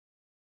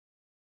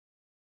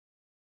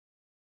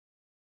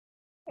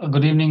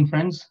Good evening,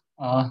 friends.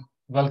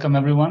 Welcome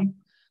everyone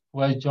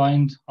who has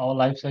joined our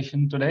live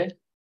session today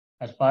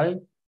at 5.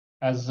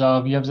 As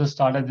we have just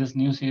started this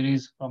new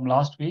series from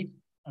last week,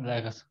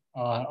 like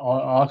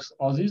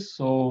Aussizz.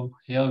 So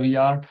here we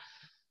are,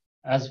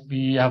 as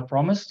we have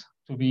promised,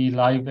 to be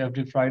live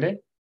every Friday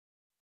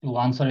to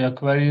answer your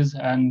queries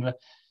and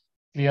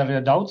clear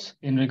your doubts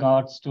in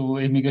regards to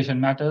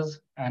immigration matters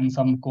and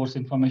some course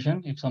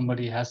information if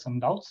somebody has some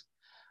doubts.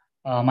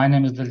 My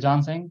name is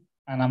Diljan Singh,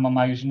 and I'm a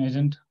migration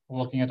agent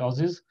working at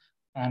Aussizz.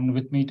 And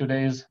with me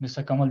today is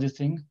Mr. Kamaljeet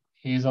Singh.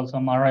 He is also a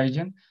Mara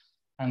agent,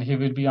 and he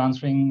will be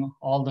answering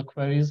all the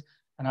queries,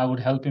 and I would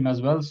help him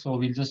as well. So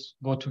we'll just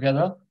go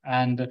together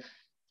and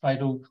try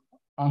to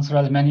answer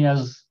as many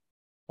as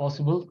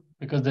possible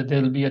because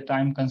there will be a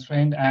time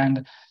constraint.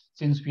 And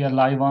since we are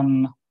live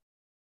on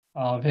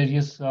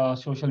various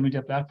social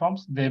media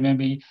platforms, there may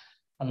be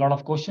a lot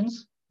of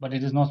questions, but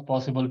it is not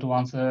possible to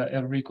answer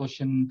every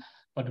question.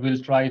 But we'll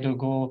try to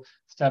go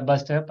step by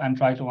step and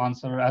try to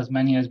answer as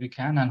many as we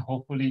can. And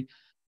hopefully,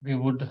 we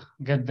would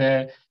get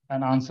there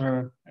and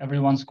answer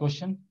everyone's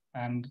question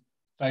and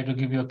try to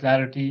give you a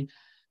clarity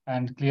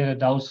and clear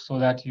doubts so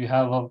that you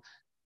have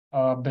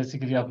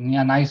basically a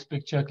nice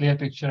picture, clear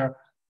picture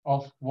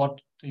of what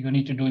you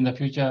need to do in the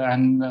future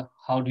and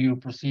how do you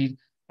proceed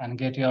and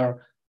get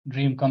your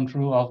dream come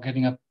true of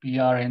getting a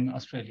PR in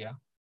Australia.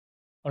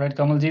 All right,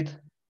 Kamaljeet,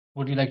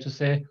 would you like to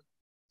say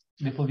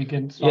before we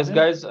get Yes, started?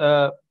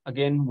 guys.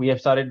 Again, we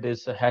have started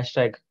this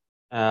hashtag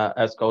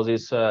as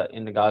causes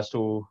in regards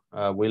to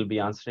we'll be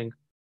answering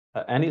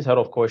any sort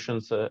of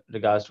questions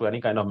regards to any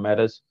kind of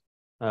matters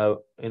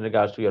in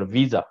regards to your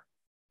visa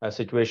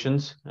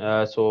situations.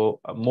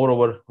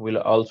 Moreover, we'll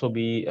also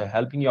be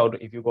helping you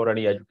out if you got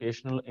any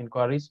educational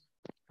inquiries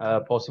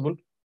possible.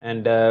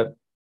 And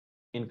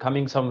in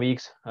coming some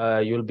weeks,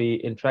 you'll be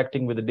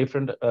interacting with the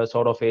different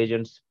sort of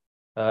agents,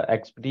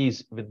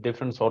 expertise with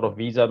different sort of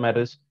visa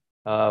matters,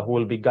 who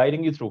will be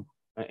guiding you through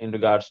in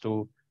regards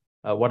to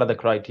what are the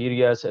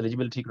criterias,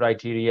 eligibility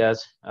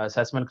criterias,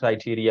 assessment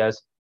criterias,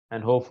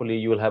 and hopefully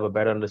you will have a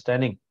better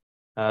understanding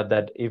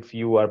that if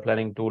you are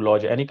planning to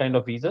lodge any kind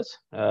of visas,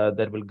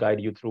 that will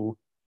guide you through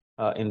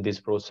in this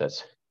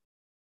process.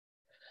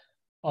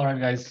 All right,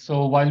 guys.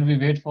 So while we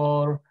wait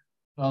for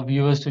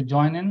viewers to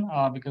join in,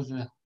 because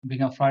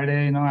being a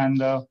Friday, and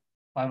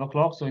 5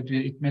 o'clock, so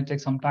it may take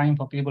some time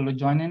for people to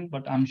join in.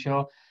 But I'm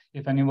sure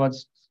if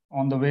anyone's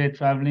on the way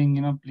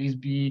traveling, please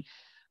be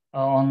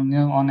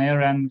on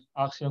air and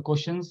ask your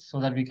questions so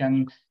that we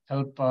can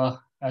help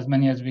as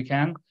many as we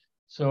can.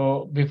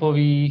 So before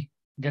we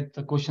get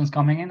the questions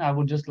coming in, I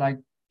would just like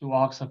to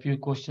ask a few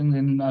questions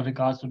in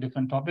regards to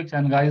different topics.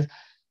 And guys,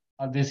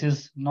 this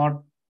is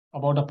not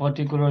about a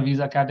particular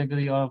visa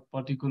category or a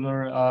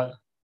particular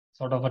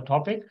sort of a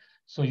topic.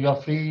 So you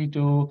are free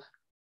to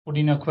put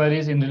in your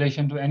queries in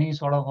relation to any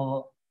sort of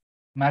a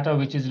matter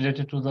which is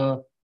related to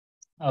the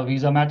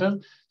visa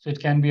matters. So it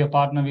can be a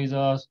partner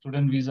visa,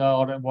 student visa,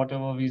 or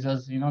whatever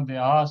visas they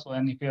are. So,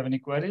 and if you have any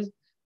queries,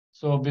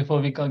 so before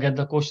we get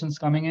the questions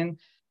coming in,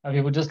 we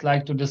would just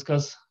like to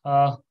discuss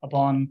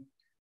upon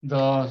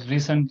the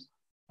recent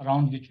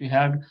round which we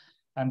had,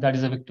 and that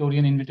is a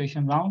Victorian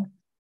invitation round.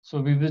 So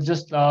we will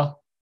just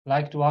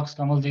like to ask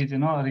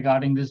Kamaljeet,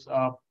 regarding this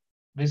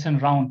recent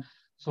round.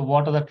 So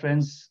what are the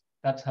trends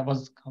that have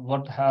was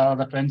what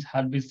the trends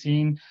had been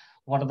seen?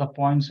 What are the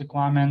points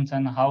requirements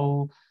and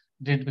how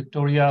did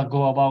Victoria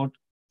go about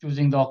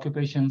choosing the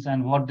occupations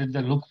and what did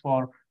they look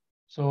for?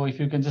 So if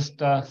you can just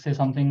say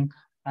something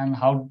and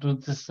how do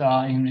this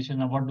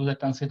invitation and what do they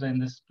consider in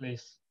this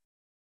place?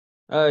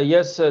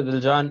 Yes,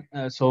 Diljan.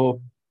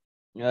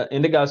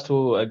 In regards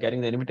to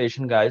getting the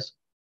invitation, guys,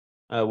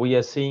 we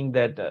are seeing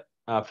that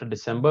after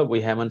December,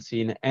 we haven't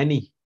seen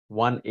any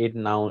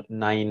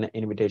 189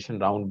 invitation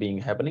round being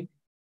happening.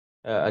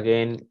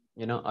 Again,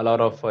 a lot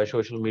of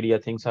social media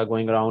things are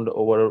going around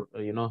over,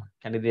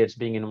 candidates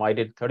being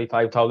invited.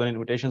 35,000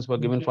 invitations were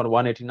given Okay. for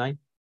 189.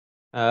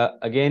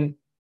 Again,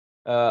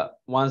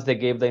 once they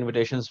gave the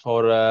invitations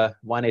for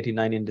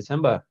 189 in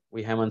December,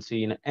 we haven't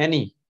seen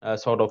any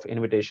sort of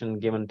invitation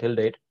given till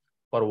date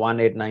for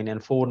 189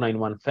 and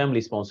 491 family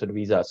sponsored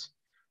visas.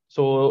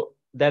 So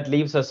that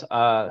leaves us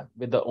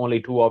with the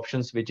only two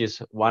options, which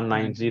is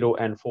 190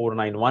 and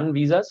 491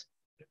 visas.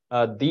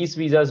 These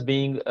visas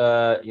being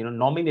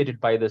nominated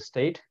by the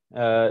state,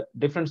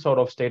 different sort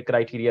of state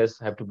criteria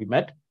have to be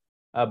met.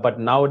 But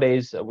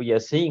nowadays we are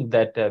seeing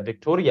that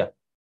Victoria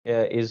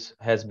is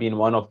has been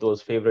one of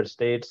those favorite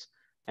states,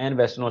 and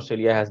Western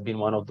Australia has been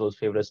one of those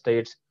favorite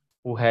states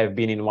who have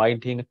been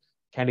inviting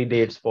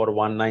candidates for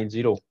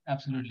 190.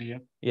 Absolutely, yeah.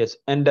 Yes,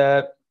 and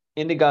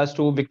in regards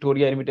to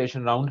Victoria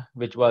invitation round,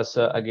 which was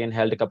again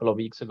held a couple of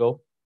weeks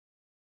ago,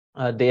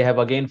 they have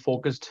again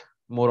focused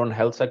more on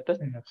health sector.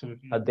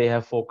 Absolutely. They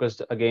have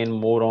focused again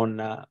more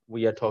on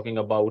we are talking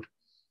about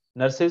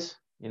nurses,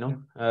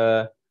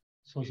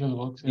 Social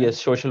works, yes,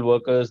 social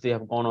workers. They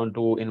have gone on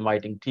to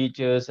inviting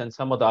teachers and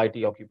some of the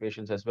IT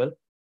occupations as well.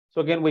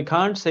 So again, we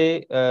can't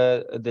say,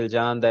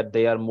 Diljan, that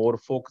they are more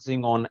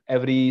focusing on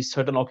every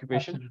certain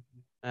occupation,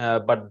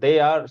 Absolutely. but they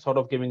are sort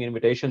of giving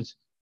invitations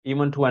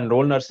Even to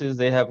enroll nurses,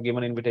 they have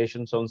given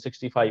invitations on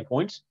 65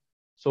 points.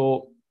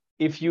 So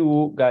if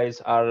you guys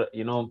are,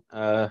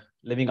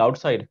 living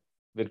outside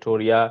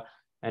Victoria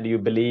and you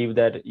believe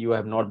that you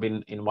have not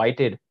been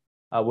invited,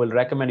 I will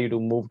recommend you to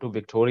move to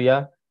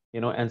Victoria,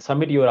 and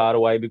submit your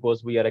ROI,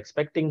 because we are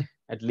expecting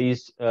at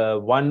least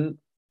one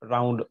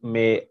round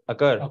may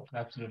occur. Oh,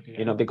 absolutely.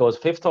 Yeah. Because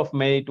 5th of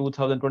May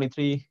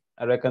 2023,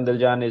 I reckon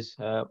Diljan is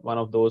one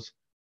of those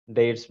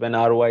dates when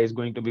ROI is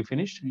going to be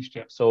finished.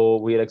 Yeah. So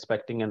we are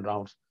expecting in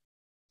rounds.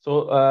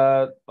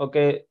 So,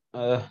 okay,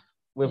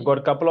 we've got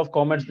a couple of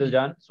comments,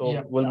 Diljan. So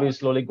Yeah. we'll be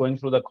slowly going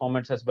through the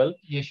comments as well.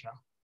 Yeah, sure.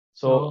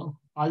 So, So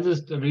I'll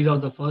just read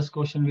out the first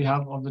question we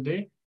have of the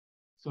day.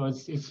 So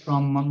it's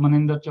from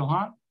Maninder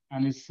Chauhan,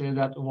 and it says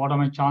that what are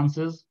my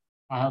chances?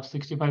 I have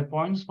 65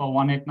 points for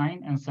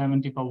 189 and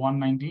 70 for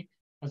 190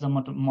 as a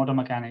motor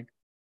mechanic.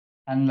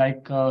 And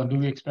like, do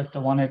we expect a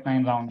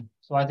 189 round?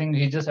 So I think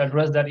he just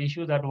addressed that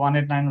issue, that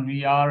 189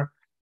 we are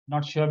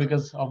not sure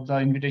because of the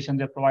invitation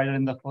they provided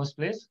in the first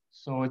place.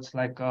 So it's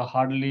like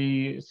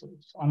hardly, it's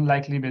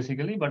unlikely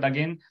basically. But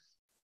again,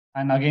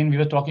 and again, we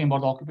were talking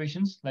about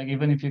occupations. Like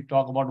even if you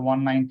talk about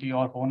 190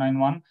 or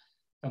 491,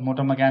 the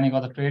motor mechanic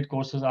or the trade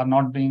courses are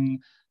not being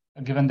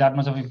given that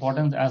much of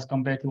importance as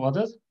compared to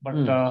others.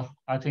 But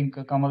I think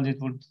Kamaljeet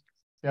would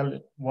tell,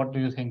 what do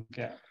you think?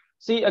 Yeah.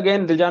 See,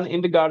 again, Diljan,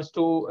 in regards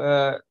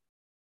to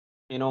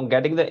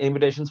getting the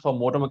invitations for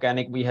motor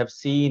mechanic, we have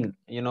seen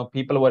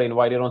people were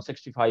invited on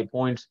 65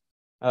 points,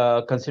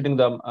 considering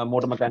the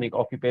motor mechanic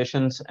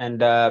occupations,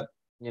 and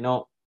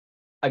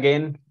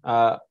again,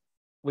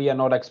 we are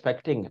not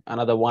expecting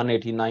another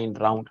 189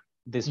 round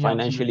this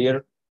financial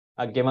year,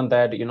 given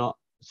that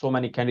so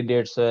many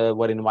candidates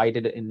were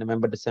invited in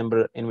November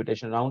December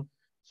invitation round.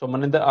 So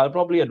Maninder, I'll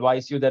probably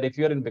advise you that if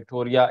you're in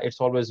Victoria,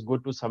 it's always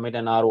good to submit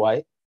an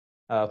ROI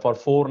for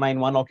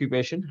 491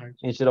 occupation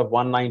instead of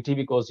 190,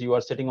 because you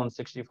are sitting on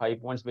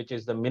 65 points, which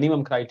is the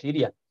minimum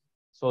criteria.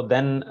 So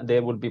then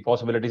there would be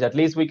possibilities. At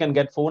least we can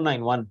get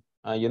 491,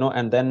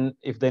 and then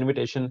if the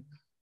invitation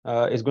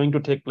is going to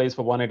take place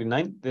for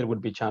 189, there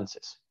would be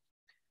chances.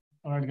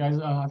 All right, guys.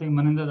 I think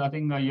Maninder, I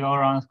think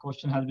your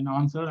question has been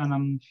answered, and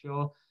I'm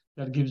sure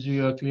that gives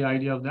you a clear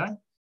idea of that.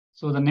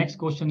 So the next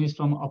question is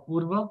from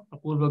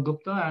Apurva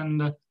Gupta,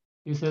 and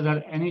he says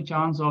that any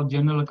chance of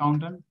general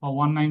accountant for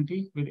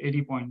 190 with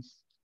 80 points?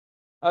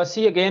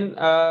 See, again,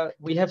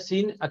 we have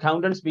seen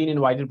accountants being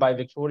invited by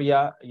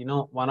Victoria.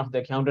 One of the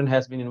accountant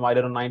has been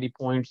invited on 90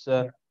 points.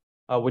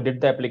 We did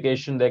the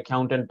application. The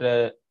accountant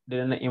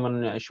didn't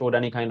even showed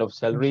any kind of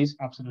salaries.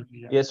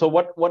 Absolutely. Yeah. So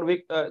what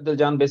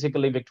Diljan,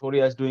 basically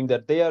Victoria is doing,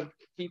 that they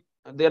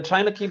are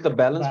trying to keep the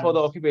balance for the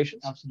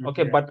occupations. Absolutely.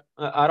 Okay, but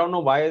I don't know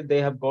why they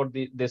have got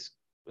this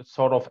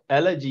sort of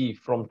allergy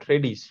from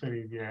tradies.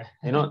 Yeah.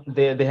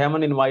 They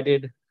haven't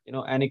invited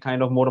any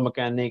kind of motor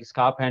mechanics,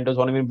 carpenters,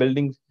 or even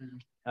buildings,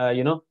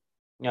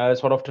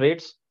 sort of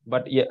trades.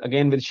 But yeah,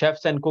 again, with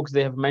chefs and cooks,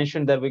 they have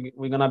mentioned that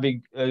we're gonna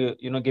be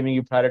giving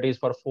you priorities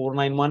for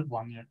 491.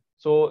 Yeah.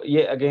 So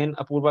yeah, again,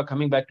 Apurva,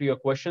 coming back to your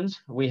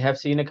questions, we have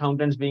seen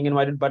accountants being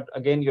invited, but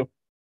again,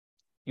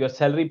 your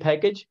salary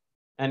package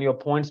and your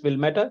points will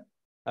matter.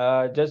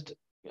 Just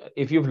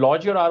if you've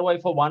lodged your ROI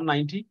for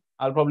 190,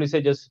 I'll probably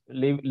say just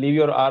leave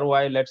your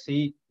ROI. Let's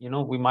see,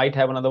 we might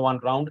have another one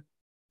round,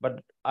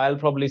 but I'll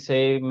probably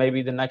say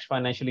maybe the next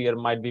financial year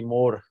might be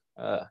more,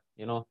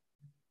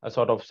 a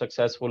sort of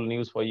successful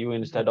news for you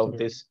instead of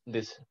this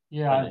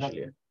financial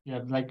year. Yeah,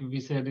 like we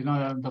said,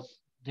 the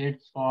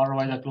dates for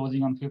ROI are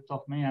closing on 5th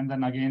of May, and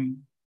then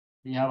again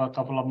we have a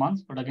couple of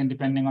months. But again,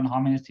 depending on how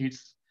many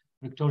seats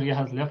Victoria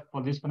has left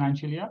for this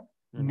financial year,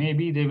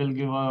 maybe they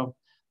will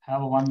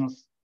have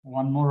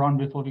one more round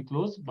before we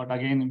close. But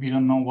again, we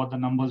don't know what the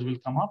numbers will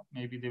come up.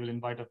 Maybe they will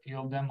invite a few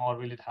of them, or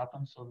will it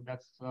happen? So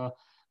that's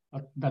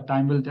that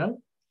time will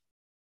tell.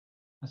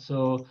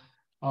 So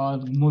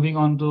moving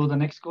on to the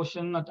next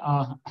question,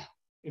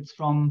 it's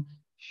from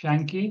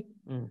Shanky,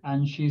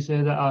 and he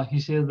says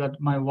that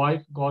my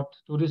wife got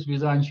tourist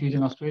visa and she's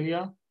in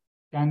Australia.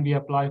 Can we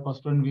apply for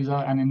student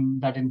visa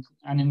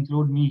and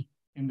include me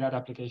in that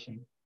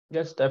application?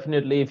 Yes,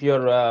 definitely. If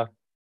your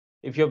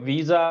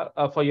visa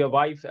for your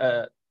wife,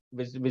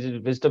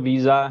 visitor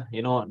visa,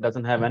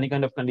 doesn't have any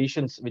kind of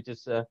conditions which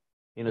is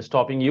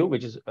stopping you,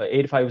 which is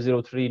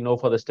 8503, no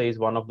further stay is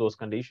one of those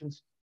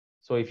conditions.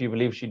 So if you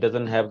believe she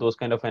doesn't have those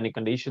kind of any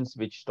conditions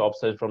which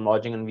stops her from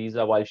lodging a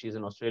visa while she's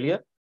in Australia,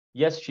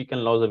 yes, she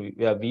can lodge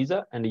a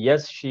visa, and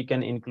yes, she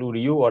can include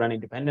you or any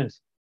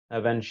dependents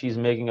when she's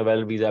making a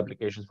valid visa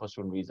applications for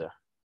student visa.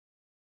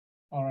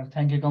 All right,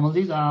 thank you,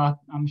 Kamaljeet.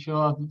 I'm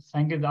sure,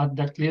 thank you,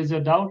 that clears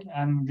your doubt.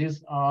 And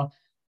this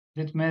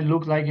may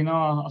look like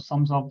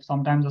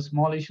sometimes a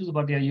small issues,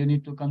 but yeah, you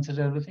need to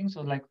consider everything.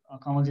 So like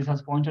Kamaljeet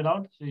has pointed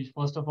out, so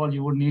first of all,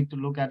 you would need to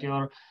look at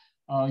your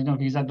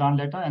visa grant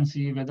letter and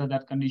see whether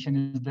that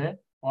condition is there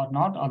or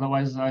not.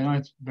 Otherwise,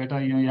 it's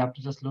better you have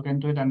to just look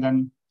into it and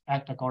then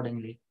act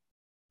accordingly.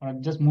 All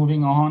right, just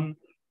moving on,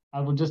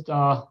 I would just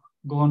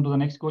go on to the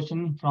next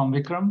question from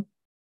Vikram,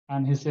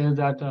 and he says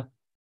that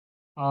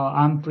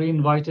I'm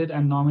pre-invited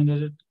and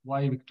nominated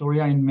by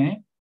Victoria in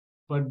May,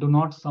 but do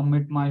not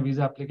submit my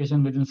visa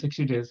application within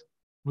 60 days.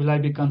 Will I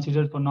be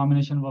considered for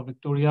nomination for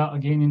Victoria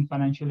again in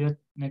financial year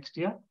next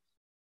year?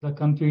 The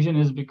confusion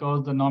is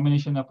because the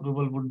nomination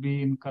approval would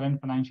be in current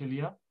financial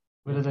year,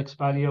 whereas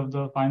expiry of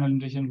the final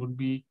invitation would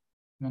be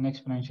in the next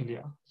financial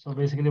year. So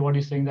basically, what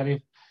he's saying that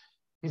if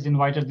he's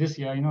invited this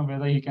year,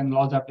 whether he can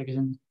lodge the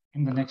application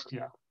in the next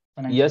year,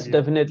 financial Yes, year.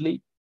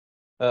 definitely.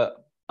 Uh,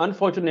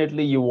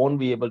 Unfortunately, you won't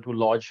be able to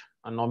lodge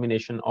a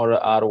nomination or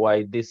a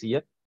ROI this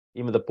year.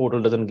 Even the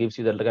portal doesn't gives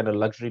you that kind of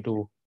luxury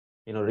to,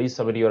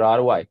 resubmit your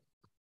ROI.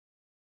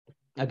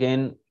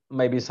 Again,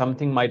 maybe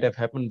something might have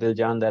happened,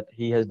 Diljan, that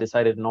he has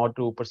decided not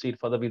to proceed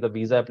further with the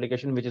visa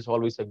application, which is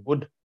always a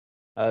good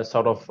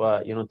sort of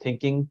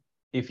thinking.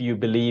 If you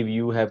believe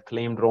you have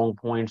claimed wrong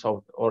points,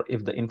 or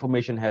if the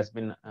information has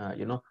been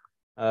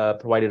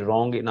provided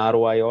wrong in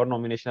ROI or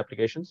nomination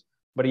applications.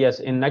 But yes,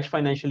 in next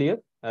financial year,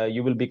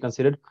 you will be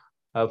considered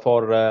for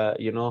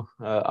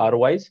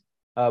ROIs.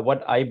 What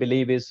I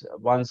believe is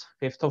once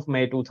 5th of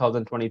May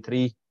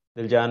 2023,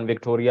 Diljan,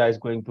 Victoria is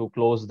going to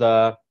close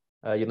the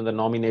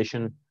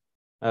nomination,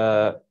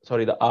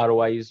 sorry, the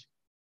ROIs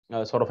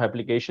sort of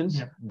applications.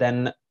 Yeah.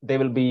 Then they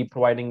will be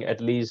providing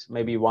at least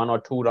maybe 1 or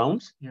 2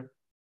 rounds. Yeah.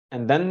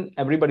 And then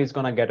everybody's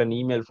going to get an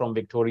email from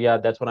Victoria.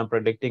 That's what I'm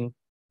predicting,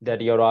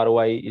 that your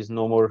ROI is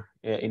no more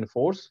in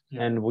force.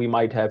 Yeah. And we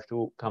might have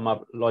to come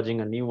up lodging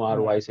a new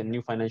ROIs in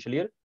new financial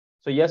year.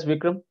 So yes,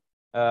 Vikram,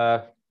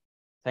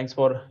 thanks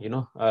for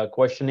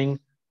questioning.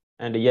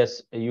 And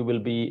yes, you will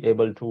be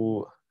able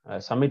to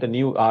submit a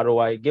new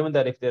ROI, given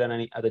that if there are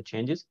any other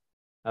changes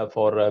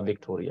for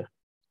Victoria.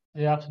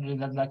 Yeah,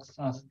 absolutely. That's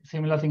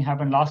similar thing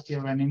happened last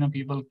year when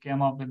people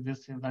came up with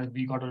this, that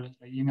we got an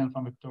email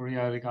from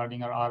Victoria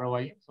regarding our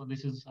ROI. So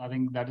this is, I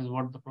think, that is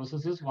what the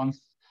process is.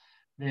 Once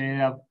they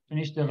have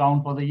finished the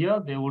round for the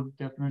year, they would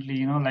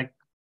definitely like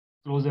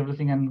close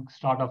everything and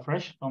start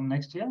afresh from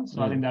next year.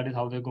 So I think that is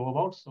how they go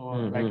about. So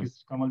like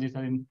Kamaljeet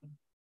said,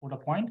 put a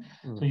point.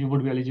 So you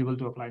would be eligible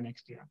to apply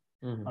next year.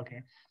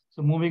 Okay.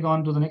 So moving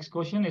on to the next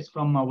question, it's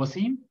from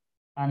Wasim,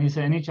 and he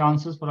said, any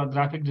chances for a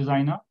graphic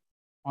designer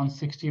on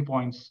 60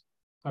 points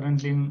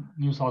currently in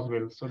New South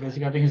Wales? So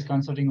basically, I think he's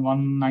considering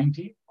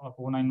 190 or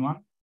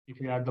 491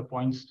 if you add the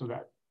points to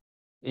that.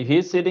 If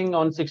he's sitting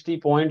on 60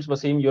 points,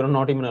 Wasim, you're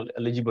not even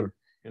eligible.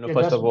 Yeah,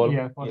 first of all,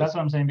 well, that's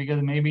what I'm saying,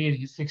 because maybe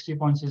his 60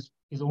 points is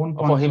his own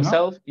points. For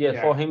himself,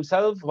 Yeah. for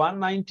himself,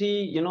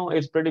 190,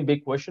 it's pretty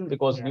big question,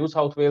 because New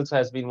South Wales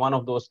has been one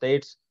of those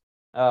states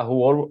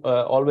who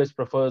always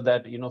prefers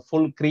that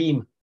full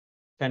cream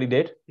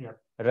candidate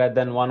rather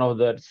than one of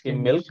the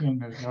skim milk.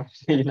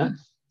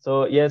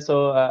 So yeah,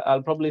 so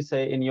I'll probably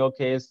say in your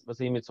case,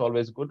 Wasim, it's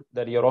always good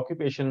that your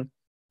occupation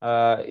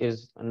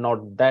is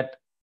not that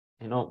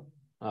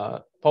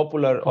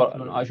popular, or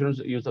no, I shouldn't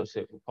use the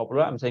say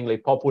popular, I'm saying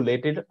like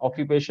populated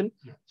occupation.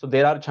 So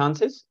there are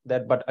chances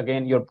that, but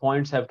again, your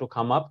points have to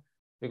come up,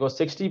 because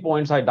 60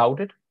 points, I doubt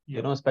it,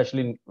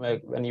 especially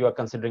when you are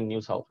considering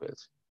New South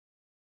Wales.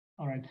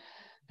 All right.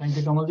 Thank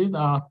you,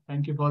 Kamaljeet.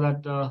 Thank you for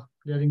that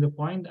clearing the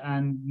point.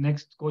 And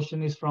next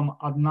question is from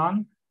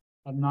Adnan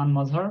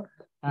Mazhar,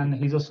 and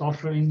he's a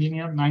software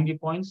engineer, 90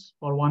 points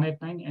for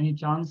 189. Any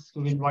chance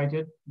to be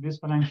invited this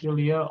financial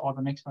year or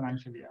the next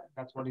financial year?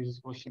 That's what is his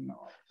question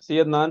now. See,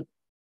 Adnan,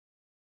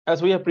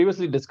 as we have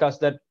previously discussed,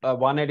 that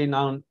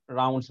 189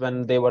 rounds,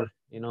 when they were,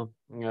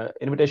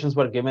 invitations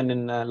were given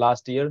in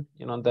last year,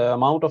 the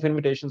amount of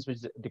invitations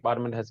which the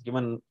department has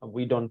given,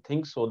 we don't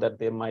think so that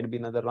there might be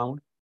another round.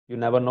 You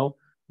never know,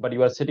 but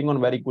you are sitting on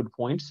very good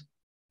points.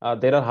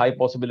 There are high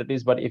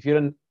possibilities, but if you're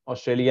in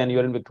Australia and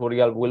you're in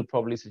Victoria, we'll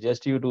probably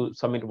suggest you to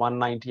submit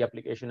 190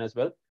 application as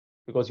well,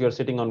 because you're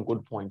sitting on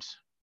good points.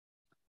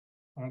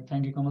 All right,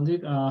 thank you,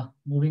 Kamaljeet.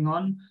 Moving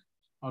on,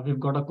 we've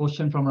got a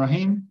question from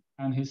Rahim,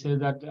 and he says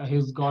that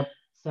he's got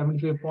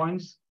 75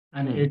 points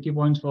and 80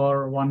 points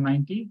for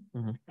 190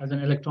 as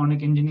an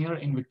electronic engineer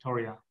in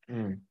Victoria.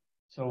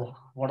 So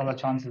what are the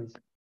chances?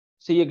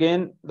 See,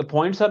 again, the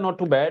points are not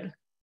too bad,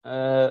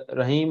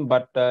 Rahim,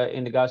 but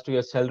in regards to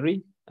your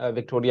salary,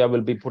 Victoria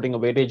will be putting a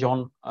weightage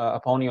on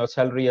upon your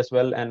salary as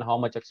well, and how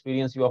much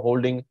experience you are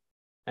holding.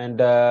 And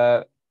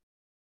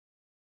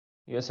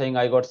you're saying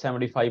I got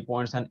 75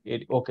 points and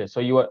 80. Okay, so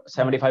you are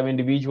 75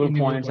 individual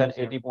points and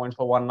 80 points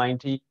for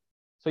 190.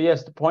 So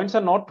yes, the points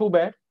are not too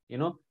bad,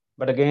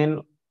 but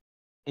again,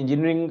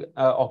 engineering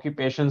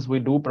occupations, we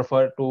do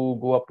prefer to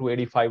go up to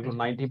 85 to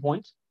 90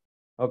 points.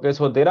 Okay,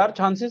 so there are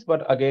chances,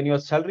 but again, your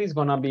salary is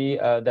gonna be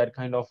that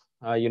kind of,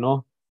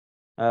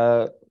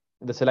 the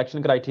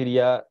selection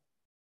criteria.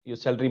 Your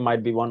salary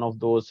might be one of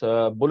those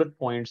bullet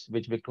points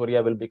which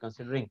Victoria will be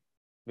considering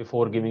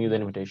before giving you the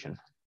invitation.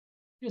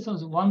 Yes,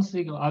 so once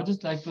I'd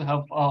just like to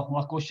have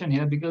a question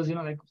here, because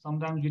like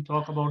sometimes we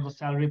talk about the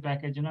salary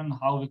package, and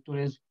how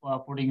Victoria is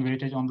putting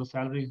weightage on the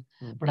salary.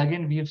 But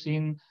again, we have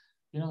seen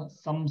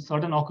some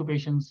certain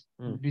occupations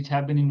which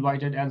have been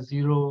invited as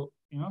zero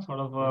sort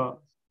of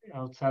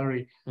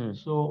salary.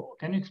 So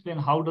can you explain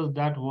how does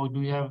that work?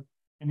 Do you have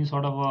any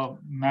sort of a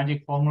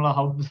magic formula?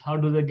 How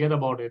do they get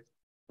about it?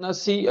 Now,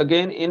 see,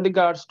 again, in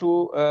regards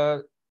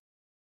to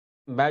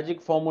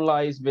magic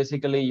formula is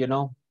basically,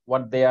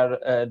 what they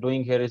are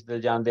doing here is,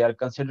 Diljan, they are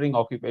considering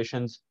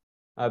occupations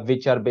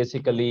which are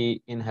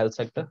basically in health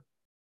sector.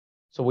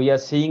 So we are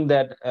seeing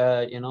that,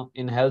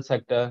 in health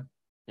sector,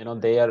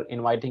 they are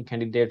inviting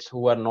candidates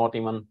who are not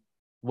even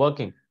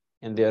working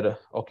in their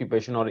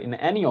occupation or in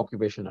any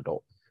occupation at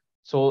all.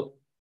 So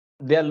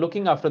they are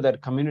looking after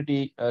that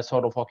community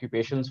sort of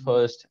occupations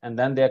first, and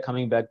then they are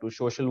coming back to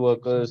social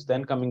workers,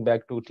 then coming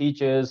back to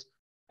teachers,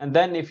 and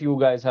then if you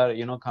guys are,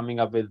 coming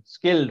up with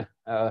skilled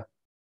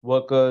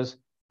workers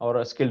or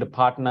a skilled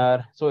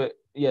partner. So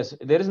yes,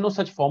 there is no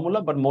such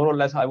formula, but more or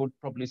less, I would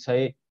probably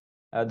say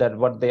that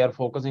what they are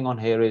focusing on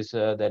here is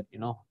that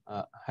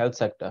health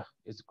sector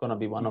is going to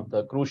be one of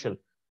the crucial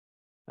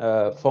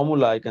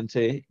formula, I can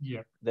say,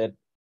 Yeah. that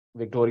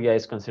Victoria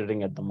is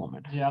considering at the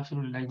moment. Yeah,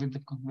 absolutely. Like with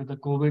the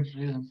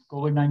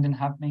COVID-19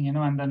 happening,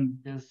 and then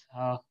this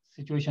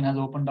situation has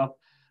opened up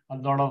a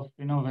lot of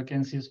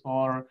vacancies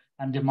for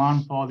and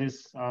demand for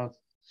this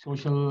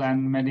social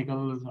and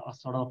medical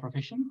sort of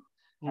profession.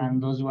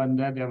 And those who are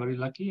there, they are very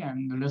lucky.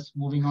 And let's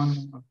moving on,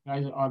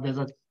 guys. There's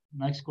a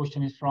next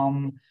question is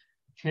from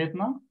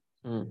Chetna,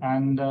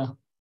 and it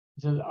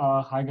says,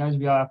 "Hi guys,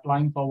 we are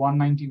applying for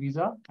 190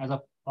 visa as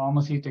a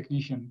pharmacy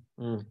technician.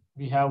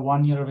 We have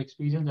 1 year of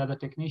experience as a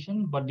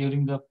technician, but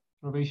during the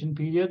probation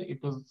period,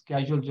 it was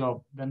casual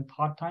job, then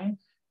part-time,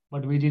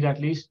 but we did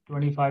at least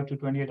 25 to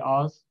 28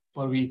 hours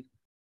per week.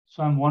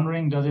 So I'm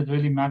wondering, does it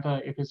really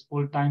matter if it's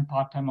full-time,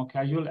 part-time, or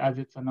casual, as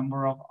it's a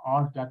number of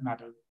hours that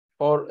matters?"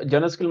 For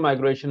general skill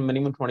migration,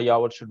 minimum 20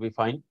 hours should be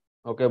fine.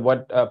 Okay,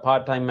 what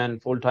part-time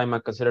and full-time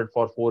are considered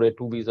for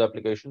 4A2 visa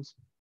applications.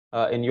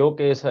 In your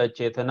case,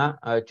 Chetana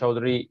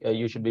Chaudhary,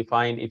 you should be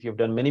fine if you've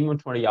done minimum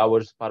 20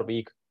 hours per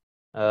week,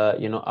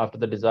 after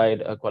the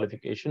desired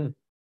qualification.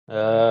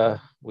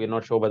 We're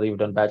not sure whether you've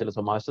done bachelor's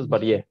or master's,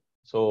 but yeah.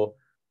 So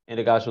in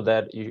regards to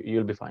that,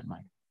 you'll be fine,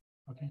 Mike.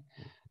 Okay.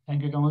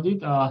 Thank you,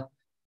 Kamaljeet.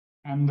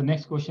 And the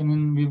next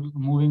question, we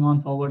moving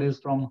on forward, is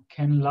from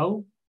Ken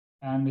Lau,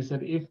 and he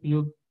said,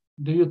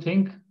 do you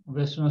think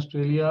Western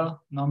Australia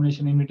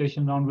nomination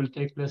invitation round will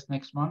take place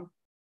next month,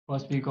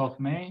 first week of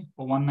May,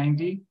 for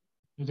 190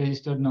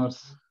 registered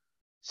nurse?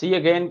 See,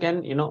 again,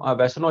 Ken,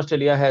 Western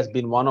Australia has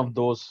been one of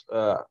those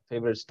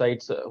favorite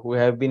states who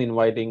have been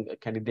inviting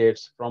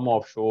candidates from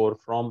offshore,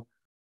 from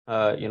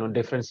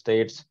different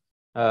states.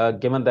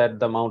 Given that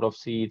the amount of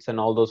seats and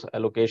all those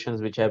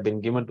allocations which have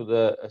been given to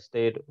the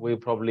state, we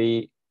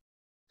probably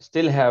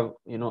still have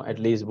at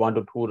least 1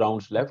 to 2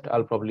 rounds left,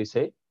 I'll probably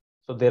say.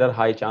 So there are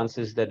high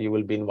chances that you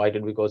will be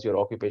invited because your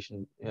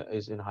occupation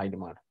is in high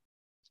demand.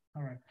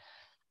 All right.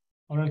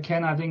 All right,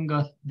 Ken, I think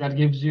that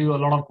gives you a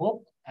lot of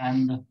hope.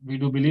 And we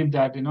do believe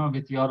that,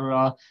 with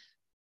your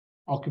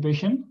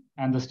occupation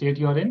and the state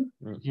you're in,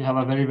 you have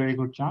a very, very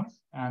good chance.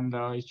 And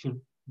it should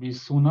be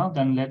sooner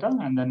than later.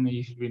 And then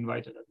you should be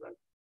invited as well.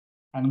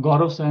 And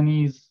Gaurav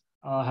Saini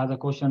has a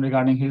question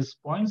regarding his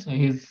points.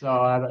 He's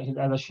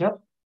as a chef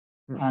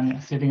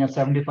and sitting at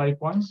 75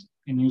 points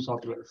in New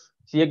South Wales.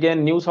 See,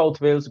 again, New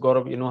South Wales,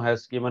 Gaurav,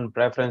 has given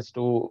preference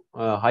to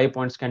high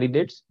points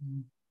candidates.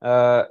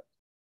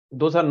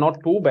 Those are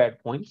not too bad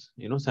points,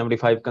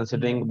 75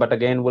 considering, but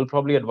again, we'll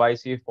probably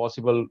advise you, if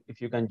possible,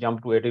 if you can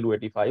jump to 80 to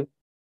 85.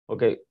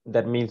 Okay,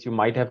 that means you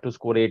might have to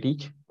score 8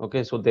 each.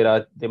 Okay, so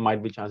there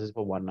might be chances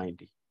for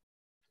 190.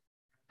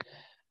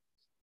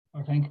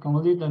 Thank you,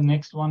 Kamaljeet. The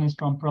next one is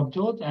from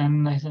Prabjot,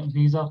 and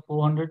visa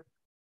 400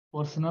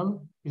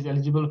 personnel is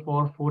eligible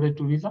for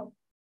 482 visa.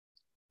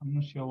 I'm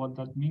not sure what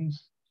that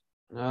means.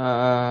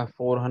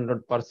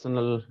 400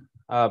 personnel,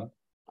 I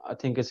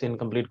think it's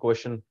incomplete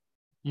question.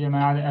 Yeah,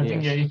 man, I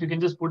think if you can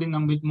just put in a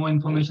bit more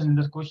information in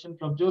this question,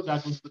 Prabjot,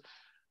 that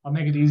would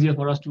make it easier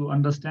for us to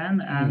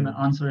understand and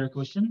answer your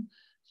question.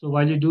 So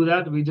while you do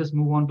that, we just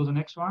move on to the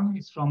next one.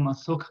 It's from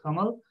Sukh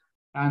Kamal,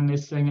 and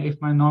it's saying,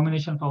 if my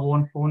nomination for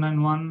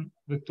 491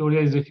 Victoria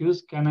is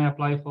refused, can I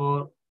apply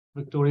for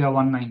Victoria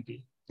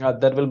 190?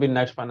 That will be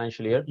next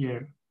financial year. Yeah.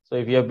 So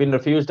if you have been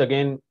refused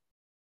again,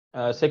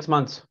 6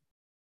 months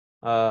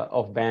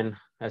of ban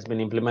has been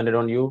implemented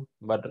on you,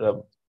 but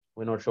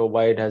we're not sure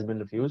why it has been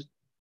refused.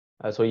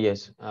 So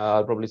yes,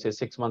 I'll probably say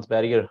 6 months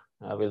barrier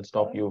will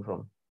stop you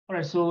from. All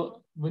right.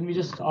 So when we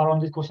just are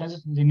on these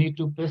questions, we need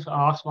to please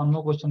ask one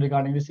more question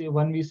regarding this.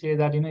 When we say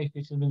that, if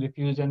it has been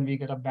refused and we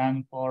get a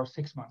ban for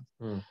 6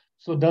 months,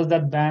 so does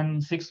that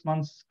ban 6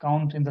 months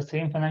count in the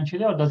same financial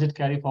year, or does it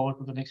carry forward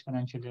to the next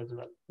financial year as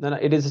well? No,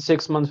 it is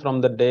 6 months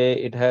from the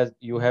day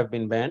you have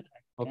been banned.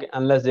 Okay,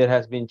 unless there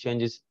has been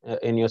changes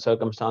in your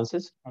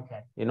circumstances. Okay.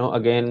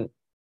 Again,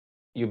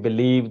 you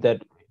believe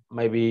that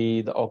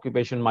maybe the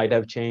occupation might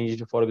have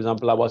changed. For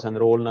example, I was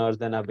enrolled nurse,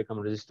 then I've become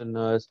a registered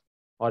nurse.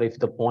 Or if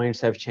the points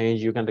have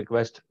changed, you can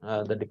request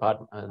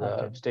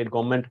the state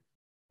government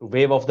to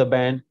waive off the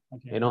ban,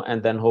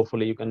 and then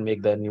hopefully you can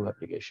make the new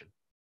application.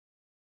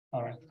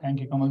 All right. Thank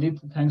you,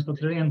 Kamaljeet. Thanks for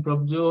clearing. And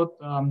Prabjot,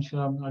 I'm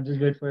sure I'll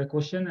just wait for a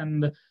question.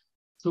 And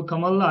so,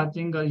 Kamal, I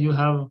think you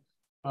have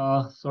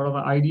sort of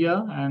an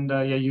idea, and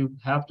you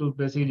have to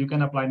basically, you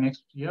can apply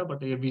next year,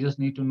 but we just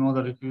need to know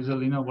the refusal,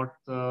 what's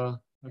the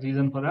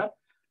reason for that.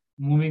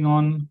 moving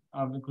on,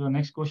 the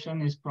next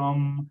question is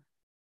from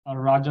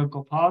Raja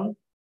Gopal.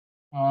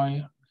 Uh,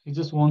 he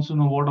just wants to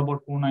know what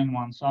about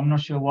 491. So I'm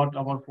not sure what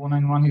about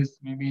 491 is.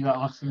 Maybe he's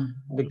asking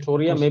the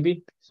Victoria, question.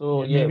 maybe.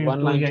 So Yeah, yeah, maybe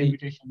Victoria 190.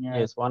 invitation. Yeah.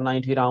 Yes,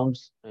 190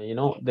 rounds.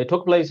 They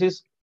took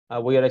places.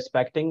 We are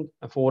expecting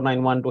a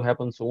 491 to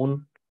happen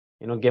soon.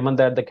 Given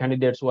that the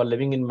candidates who are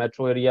living in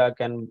metro area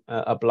can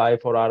apply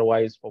for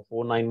ROIs for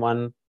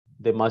 491,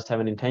 they must have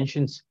an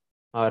intentions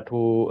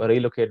to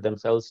relocate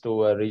themselves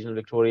to regional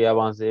Victoria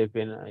once they've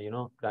been,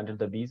 granted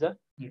the visa.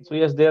 Yeah. So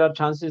yes, there are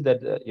chances that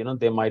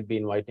they might be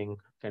inviting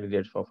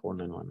candidates for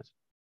 491.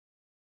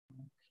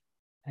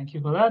 Thank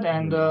you for that.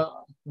 And Mm.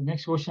 the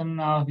next question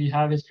we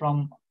have is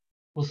from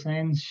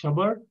Hussein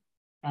Shabar.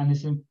 And he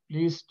said,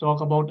 please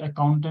talk about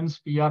accountants'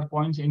 PR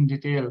points in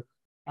detail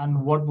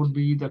and what would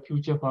be the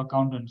future for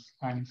accountants.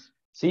 Thanks.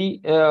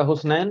 See,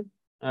 Husnain,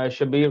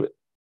 Shabir,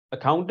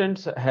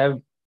 accountants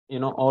have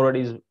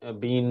already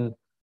been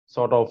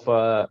sort of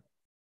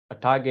a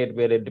target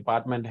where a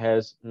department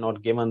has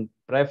not given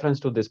preference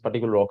to this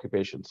particular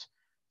occupations.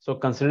 So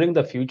considering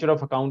the future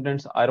of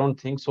accountants, I don't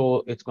think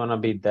so it's gonna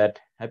be that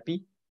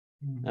happy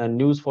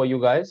news for you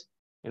guys.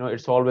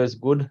 It's always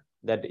good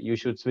that you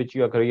should switch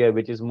your career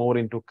which is more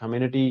into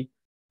community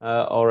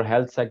or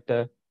health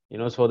sector,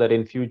 so that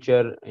in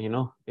future,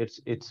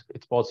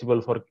 it's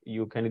possible for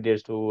you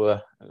candidates to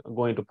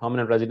go into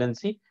permanent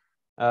residency.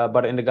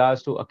 But in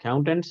regards to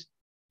accountants,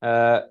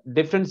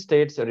 different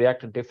states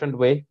react a different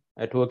way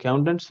to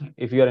accountants.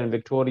 If you are in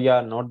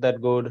Victoria, not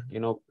that good.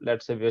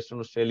 Let's say Western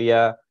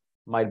Australia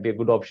might be a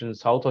good option.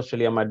 South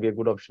Australia might be a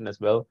good option as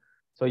well.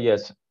 So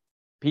yes,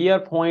 peer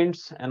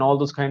points and all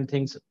those kind of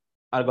things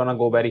are gonna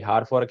go very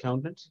hard for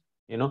accountants.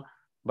 you know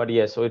but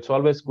yes, so it's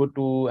always good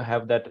to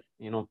have that,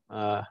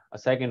 a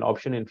second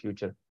option in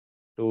future,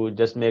 to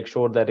just make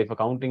sure that if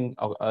accounting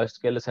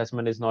skill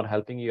assessment is not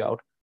helping you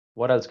out,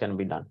 what else can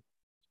be done?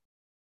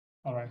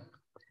 All right.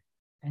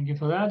 Thank you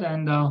for that.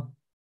 And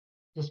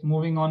just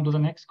moving on to the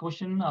next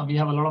question. We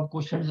have a lot of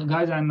questions,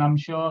 guys, and I'm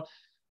sure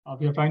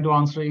we are trying to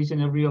answer each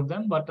and every of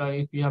them. But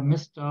if we have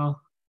missed a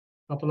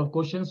couple of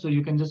questions, so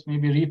you can just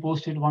maybe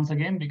repost it once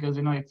again because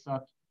it's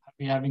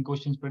we're having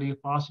questions pretty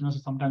fast. So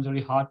sometimes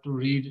very hard to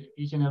read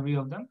each and every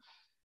of them.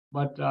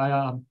 But I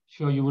am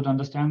sure you would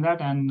understand that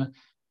and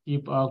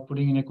keep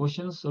putting in your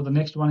questions. So the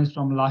next one is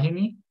from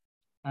Lahini,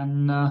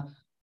 and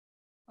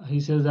he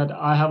says that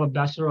I have a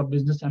Bachelor of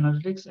Business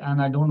Analytics and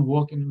I don't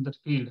work in that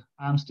field.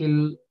 I'm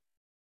still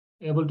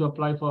able to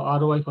apply for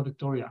ROI for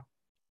Victoria.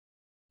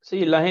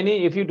 See,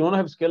 Lahini, if you don't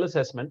have skill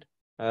assessment,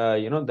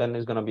 then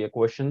it's going to be a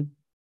question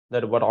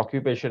that what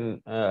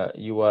occupation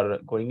you are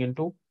going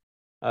into.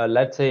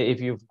 Let's say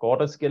if you've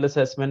got a skill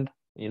assessment,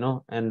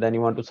 and then you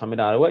want to submit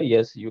ROI,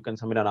 yes, you can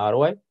submit an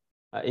ROI.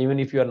 Even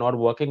if you are not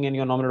working in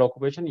your nominal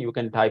occupation, you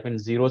can type in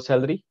zero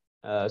salary,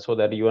 so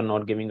that you are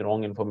not giving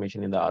wrong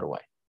information in the ROI.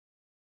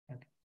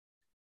 Okay.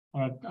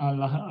 All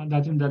right,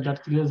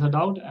 that clears her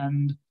doubt.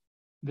 And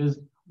there's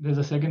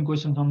a second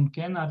question from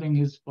Ken. I think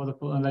is for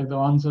the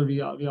answer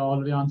we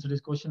already answered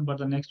this question, but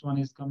the next one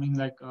is coming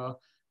like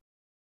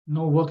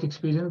no work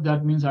experience.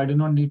 That means I do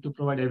not need to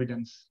provide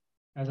evidence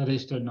as a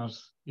registered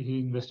nurse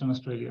in Western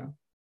Australia.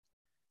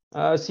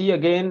 See,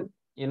 again,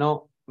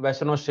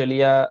 Western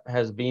Australia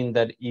has been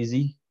that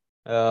easy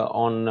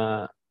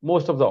on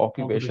most of the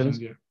occupations,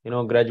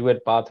 yeah.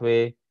 Graduate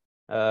pathway.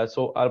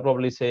 So I'll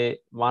probably say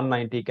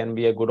 190 can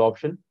be a good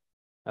option.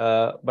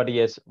 But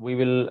yes, we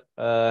will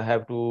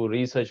have to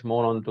research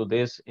more onto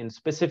this in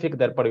specific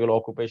that particular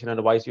occupation and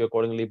advise you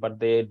accordingly. But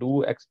they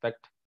do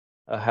expect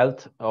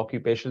health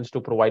occupations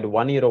to provide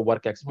 1 year of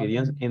work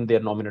experience in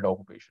their nominated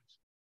occupations.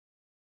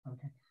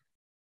 Okay.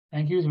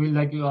 Thank you. We'll,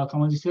 like you,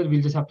 Kamaljeet said,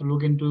 we'll just have to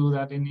look into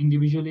that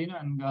individually,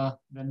 and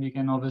then we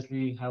can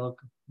obviously have a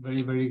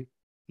very, very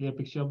clear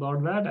picture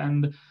about that.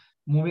 And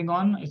moving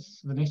on,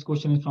 the next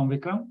question is from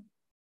Vikram.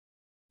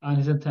 And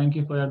he said, thank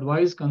you for your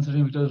advice.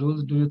 Considering Victoria's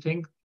rules, do you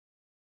think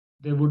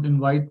they would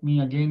invite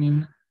me again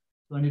in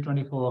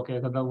 2024? Okay,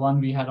 so the one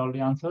we had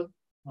already answered.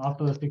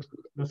 After the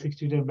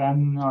 60-day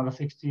ban, the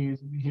 60,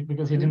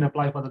 because he didn't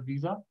apply for the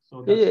visa.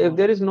 So yeah, if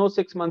there is no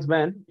 6 months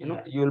ban,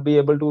 you will be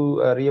able to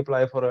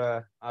reapply for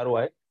a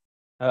ROI.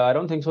 I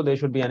don't think so. There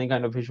should be any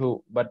kind of issue.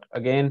 But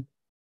again,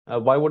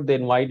 why would they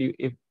invite you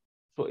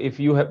if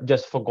you have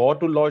just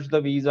forgot to lodge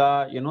the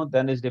visa,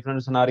 then it's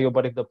different scenario.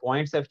 But if the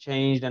points have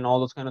changed and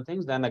all those kind of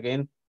things, then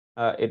again,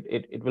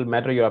 it will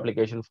matter your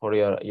application for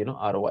your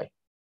ROI.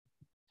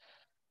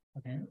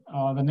 Okay.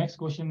 The next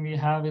question we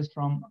have is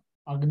from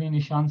Agni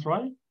Nishant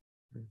Roy,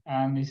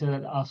 and he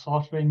said, a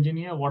software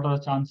engineer, what are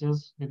the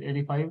chances with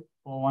 85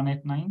 or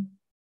 189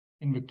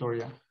 in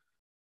Victoria?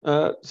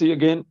 See,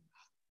 again,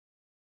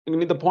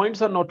 the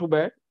points are not too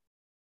bad.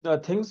 The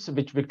things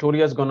which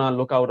Victoria is gonna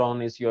look out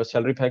on is your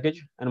salary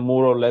package and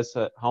more or less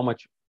how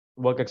much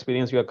work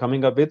experience you are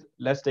coming up with.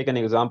 Let's take an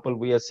example.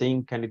 We are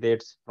seeing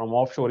candidates from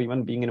offshore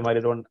even being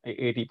invited on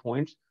 80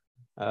 points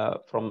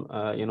from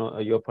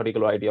your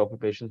particular IT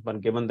occupations.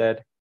 But given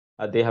that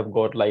they have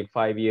got like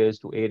 5 years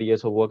to 8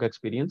 years of work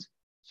experience,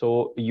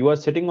 So you are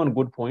sitting on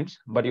good points,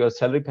 but your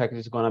salary package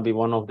is going to be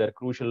one of that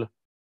crucial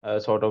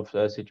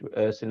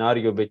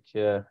scenario which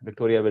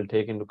Victoria will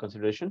take into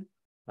consideration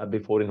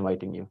before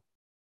inviting you.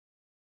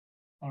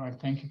 All right,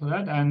 thank you for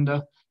that.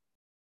 And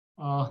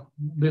uh,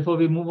 before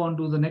we move on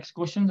to the next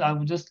questions, I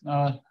would just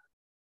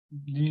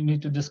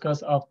need to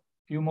discuss a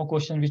few more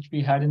questions which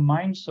we had in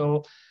mind.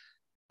 So,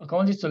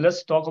 Kamaljeet, so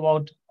let's talk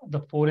about the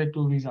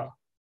 482 visa.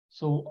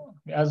 So,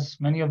 as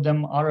many of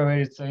them are aware,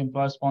 it's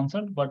employer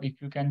sponsored. But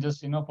if you can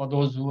just, for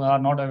those who are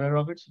not aware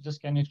of it, so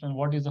just can you explain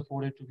what is the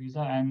 482 visa?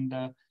 And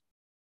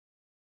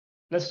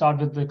let's start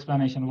with the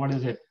explanation. What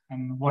is it,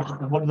 and what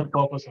is the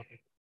purpose of it?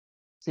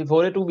 See,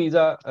 482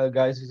 visa,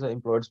 guys, is an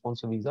employer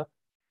sponsor visa.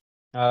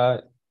 Uh,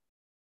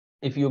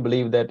 if you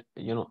believe that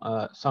you've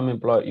got some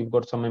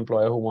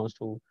employer who wants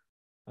to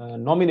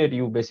nominate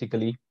you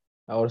basically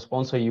or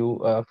sponsor you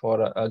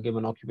for a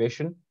given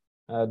occupation,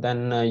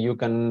 then you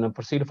can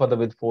proceed further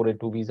with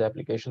 482 visa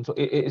application. So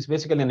it's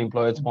basically an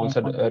employer Employer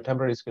sponsored sponsored.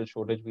 temporary skill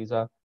shortage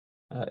visa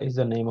is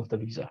the name of the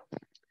visa.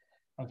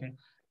 Okay.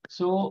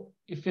 So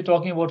if we're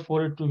talking about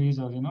 482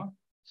 visas,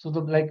 so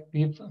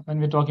when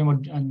we're talking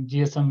about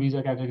GSM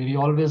visa category, we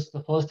always,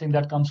 the first thing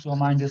that comes to our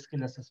mind is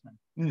skill assessment.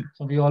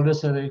 So we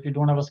always say that if you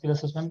don't have a skill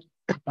assessment,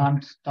 you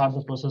can't start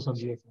the process of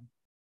GSM.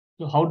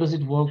 So how does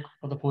it work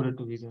for the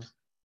 482 visas?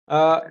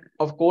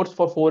 Of course,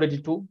 for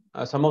 482,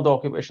 some of the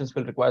occupations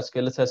will require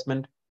skill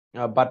assessment,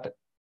 but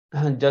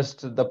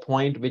just the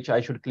point which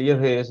I should clear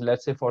here is,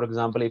 let's say, for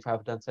example, if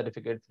I've done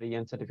certificate 3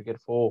 and certificate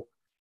 4,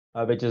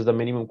 which is the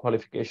minimum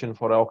qualification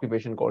for an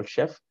occupation called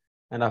chef,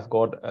 and I've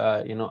got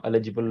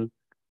eligible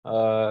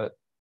uh,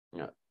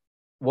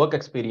 work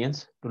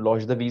experience to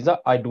lodge the visa,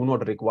 I do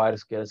not require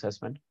skill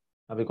assessment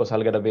because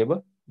I'll get a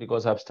waiver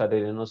because I've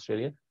studied in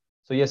Australia.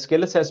 So yes,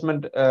 skill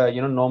assessment,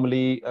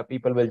 normally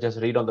people will just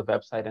read on the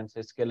website and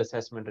say skill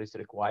assessment is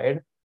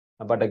required.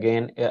 But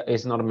again,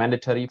 it's not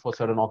mandatory for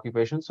certain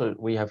occupations. So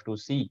we have to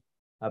see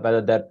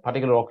whether that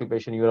particular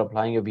occupation you're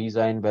applying a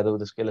visa in, whether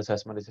the skill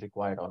assessment is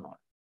required or not.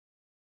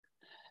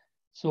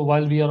 So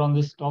while we are on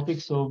this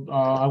topic, so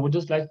I would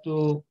just like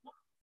to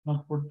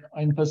put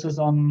emphasis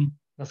on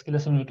the skill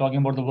assessment. We're talking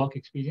about the work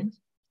experience.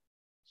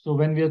 So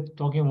when we are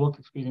talking work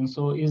experience,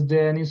 so is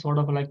there any sort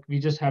of, like, we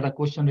just had a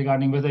question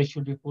regarding whether it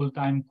should be full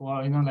time,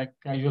 like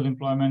casual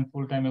employment,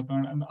 full time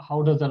employment, and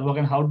how does that work,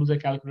 and how do they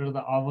calculate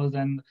the hours,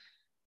 and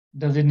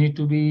does it need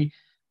to be,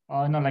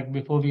 like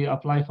before we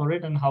apply for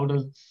it, and how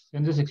does,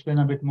 can you just explain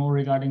a bit more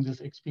regarding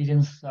this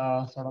experience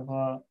sort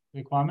of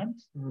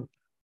requirements?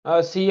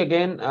 See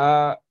again,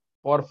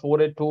 for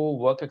 482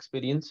 work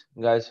experience,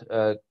 guys,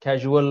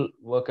 casual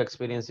work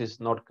experience is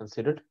not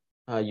considered.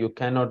 You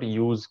cannot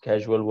use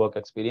casual work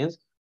experience.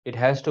 It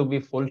has to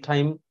be full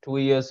time, 2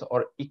 years,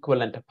 or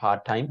equivalent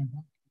part time.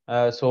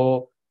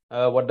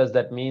 What does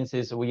that means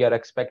is we are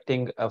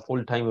expecting a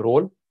full time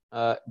role.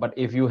 But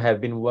if you have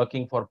been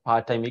working for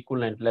part time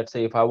equivalent, let's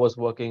say if I was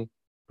working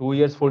 2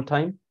 years full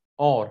time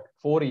or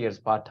 4 years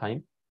part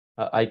time,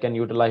 I can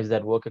utilize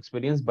that work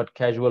experience, but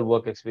casual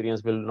work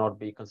experience will not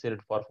be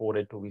considered for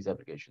 482 visa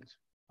applications.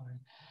 Alright.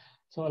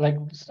 So, like,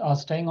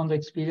 staying on the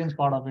experience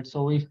part of it.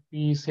 So, if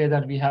we say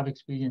that we have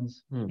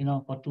experience,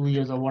 for 2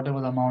 years or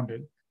whatever the amount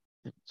is,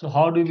 so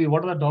how do we?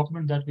 What are the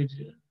documents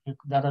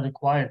that are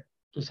required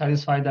to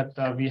satisfy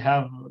that we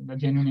have the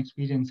genuine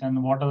experience,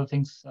 and what are the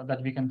things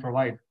that we can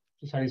provide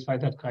to satisfy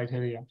that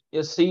criteria?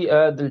 Yes, see,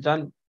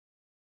 Diljan,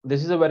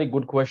 this is a very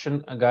good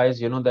question,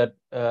 guys. You know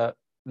that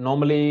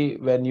normally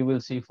when you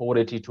will see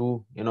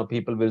 482,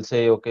 people will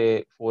say,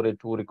 okay,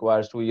 482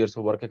 requires 2 years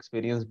of work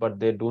experience, but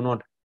they do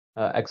not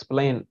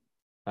explain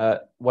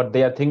what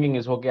they are thinking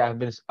is, okay,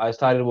 I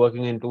started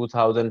working in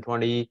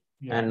 2020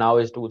 Yeah. and now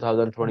it's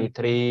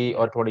 2023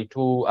 or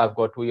 22. I've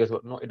got 2 years.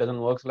 No, it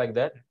doesn't work like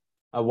that.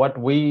 What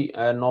we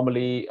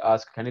normally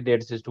ask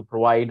candidates is to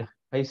provide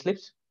pay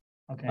slips.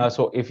 Okay.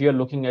 So if you're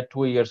looking at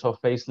 2 years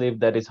of payslip,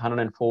 that is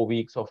 104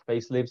 weeks of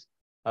payslips,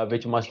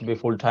 which must be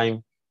full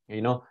time.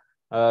 You know,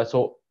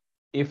 so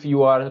if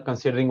you are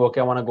considering,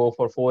 okay, I want to go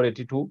for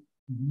 482,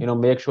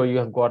 make sure you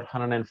have got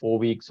 104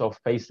 weeks of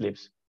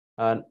payslips.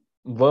 And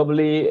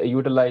verbally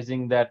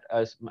utilizing that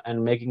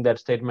and making that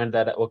statement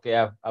that okay,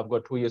 I've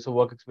got 2 years of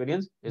work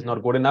experience is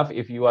not good enough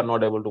if you are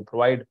not able to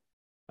provide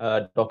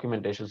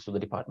documentations to the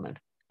department.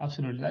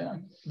 Absolutely.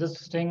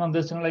 Just staying on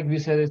this, like we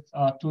said, it's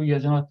 2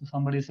 years.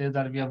 Somebody says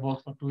that we have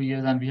worked for 2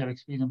 years and we have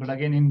experience, but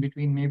again, in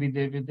between, maybe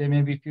there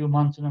may be few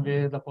months,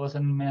 where the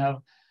person may have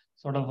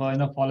sort of,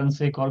 fallen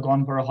sick or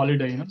gone for a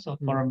holiday, so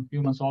for a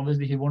few months,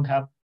 obviously he won't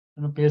have,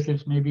 pay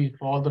slips maybe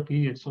for all the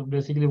periods. So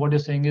basically, what you're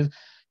saying is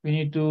we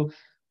need to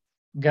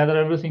gather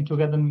everything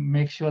together and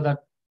make sure that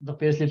the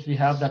pay slips we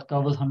have that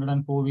covers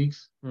 104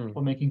 weeks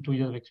for making 2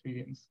 years of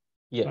experience.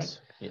 Right?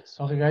 Yes, yes.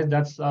 Okay, guys,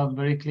 that's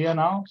very clear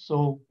now.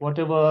 So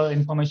whatever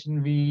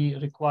information we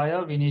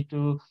require, we need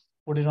to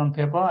put it on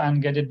paper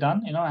and get it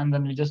done, and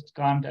then we just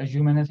can't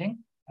assume anything.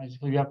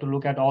 We have to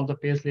look at all the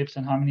pay slips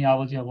and how many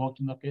hours you have worked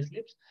in the pay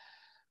slips.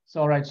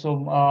 So, all right,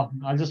 so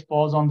I'll just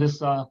pause on this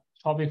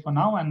topic for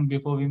now, and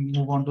before we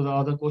move on to the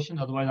other question,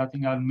 otherwise I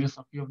think I'll miss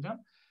a few of them.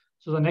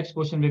 So the next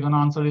question we're going to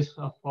answer is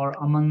for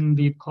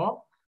Amandeep Kaur.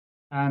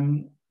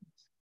 And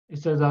it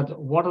says that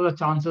what are the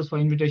chances for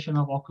invitation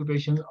of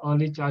occupations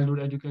early childhood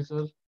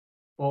educators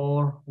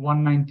for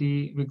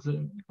 190 visa,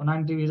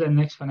 190 visa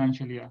next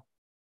financial year?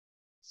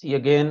 See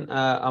again,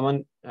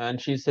 Aman,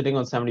 and she's sitting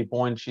on 70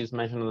 points. She's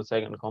mentioned in the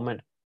second comment.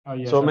 Oh,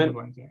 yeah, So, I 70 mean,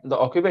 points. Yeah. the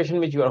occupation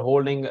which you are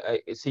holding,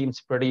 it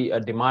seems pretty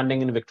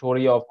demanding in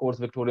Victoria. Of course,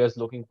 Victoria is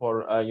looking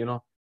for,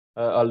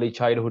 early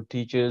childhood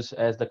teachers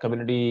as the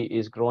community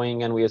is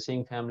growing and we are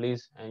seeing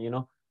families,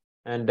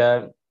 and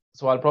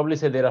so I'll probably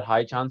say there are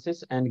high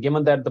chances. And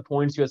given that the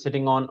points you're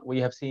sitting on, we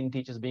have seen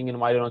teachers being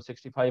invited on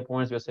 65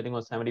 points, we're sitting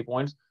on 70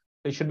 points.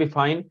 So it should be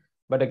fine.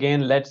 But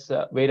again, let's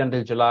wait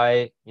until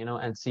July,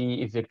 and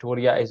see if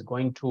Victoria is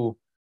going to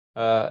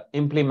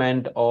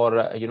implement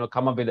or,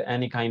 come up with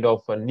any kind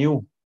of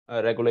new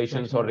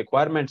regulations or Restriction.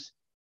 requirements.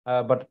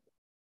 But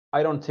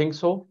I don't think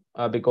so,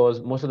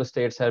 because most of the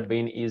states have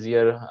been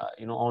easier,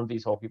 on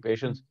these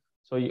occupations.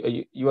 So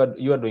you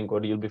are doing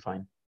good. You'll be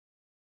fine.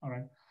 All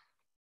right.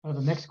 The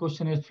next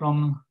question is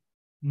from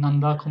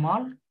Nanda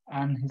Kumar,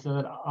 and he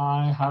said,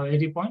 I have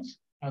 80 points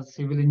as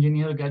civil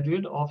engineer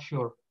graduate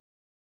offshore.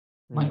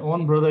 My Mm.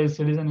 own brother is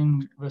citizen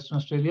in Western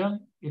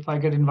Australia. If I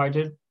get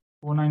invited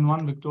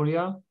 491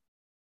 Victoria,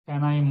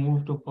 can I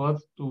move to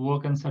Perth to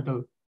work and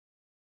settle?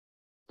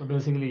 So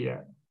basically,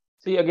 yeah.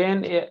 See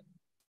again,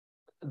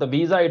 the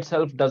visa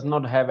itself does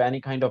not have any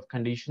kind of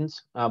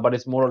conditions, but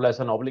it's more or less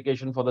an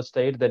obligation for the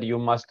state that you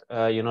must,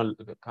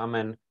 come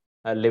and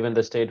live in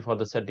the state for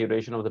the set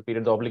duration of the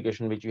period, the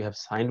obligation which you have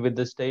signed with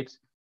the states.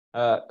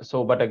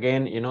 So, but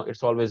again,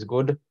 it's always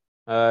good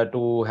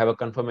to have a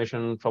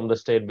confirmation from the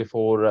state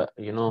before,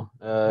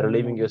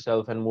 relieving Moving.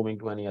 yourself and moving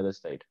to any other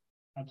state.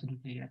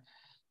 Absolutely, yeah.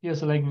 Yeah,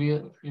 so like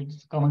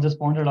it's Kamal just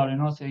pointed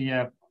out, say,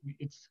 yeah,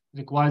 it's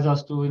requires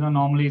us to,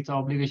 normally it's an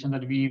obligation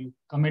that we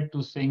commit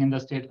to staying in the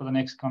state for the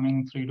next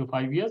coming 3 to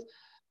 5 years.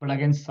 But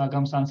again,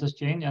 circumstances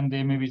change and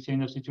there may be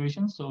change of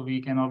situations. So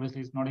we can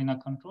obviously, it's not in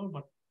our control,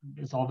 but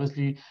it's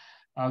obviously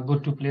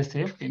good to play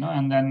safe,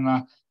 and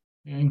then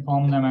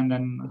inform them and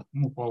then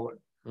move forward.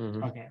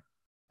 Mhm. Okay.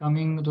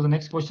 Coming to the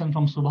next question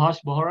from Subhash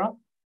Bohra.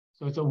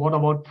 So it's a, what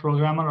about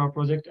programmer or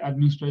project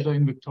administrator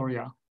in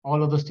Victoria?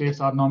 All of the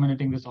states are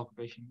nominating this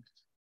occupation.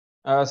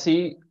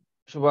 See,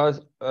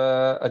 Shubhas,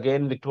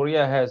 again,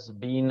 Victoria has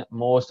been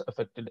most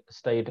affected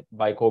state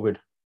by COVID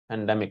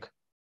pandemic.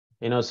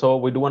 So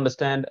we do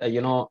understand,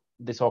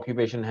 this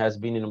occupation has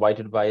been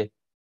invited by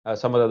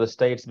some of the other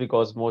states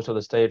because most of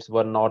the states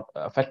were not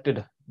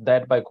affected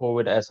that by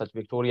COVID as such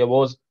Victoria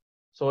was.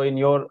 So in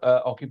your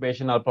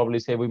occupation, I'll probably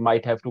say we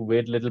might have to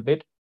wait a little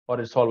bit,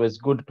 or it's always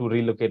good to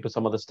relocate to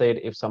some other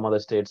state if some other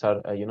states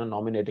are,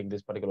 nominating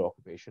this particular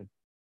occupation.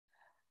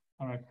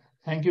 All right.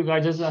 Thank you,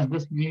 guys.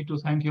 Just need to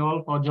thank you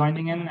all for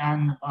joining in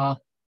and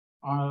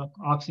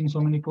asking so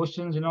many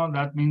questions.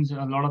 That means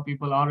a lot of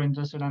people are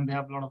interested and they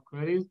have a lot of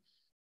queries.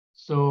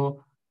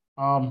 So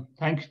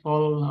thanks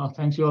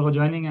you all for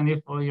joining. And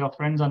if your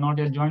friends are not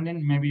yet joined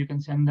in, maybe you can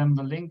send them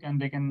the link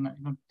and they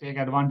can take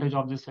advantage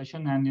of this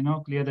session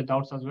and clear the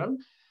doubts as well.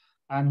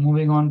 And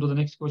moving on to the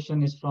next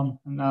question is from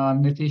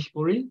Nitish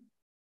Puri.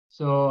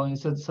 So he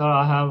said, sir,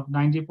 I have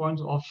 90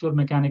 points offshore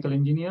mechanical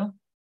engineer.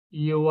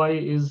 EOI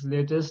is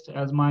latest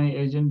as my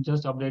agent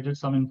just updated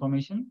some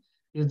information.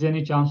 Is there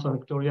any chance for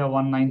Victoria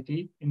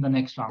 190 in the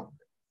next round?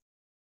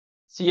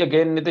 See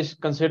again, Nitish,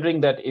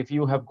 considering that if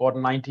you have got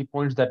 90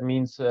 points, that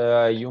means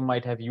you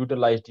might have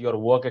utilized your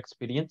work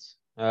experience,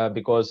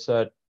 because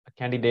a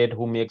candidate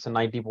who makes a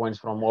 90 points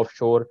from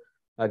offshore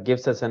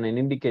gives us an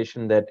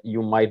indication that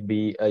you might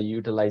be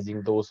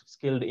utilizing those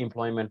skilled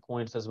employment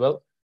points as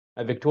well.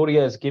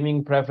 Victoria is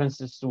giving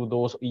preferences to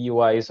those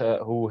EUIs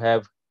who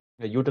have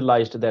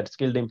utilized that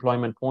skilled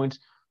employment points.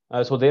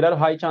 So there are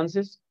high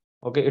chances.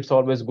 Okay, it's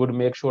always good to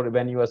make sure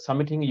when you are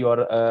submitting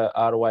your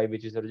ROI,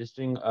 which is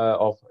registering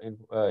of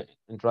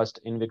interest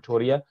in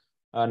Victoria,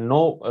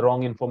 no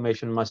wrong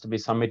information must be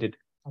submitted,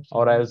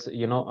 or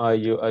Absolutely.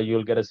 else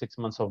you'll get a 6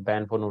 months of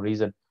ban for no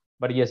reason.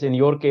 But yes, in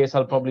your case,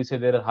 I'll probably say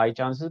there are high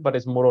chances, but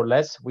it's more or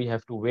less we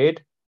have to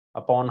wait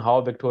upon how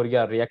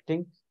Victoria are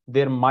reacting.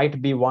 There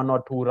might be one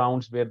or two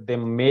rounds where they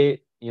may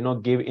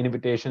give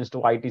invitations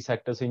to IT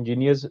sectors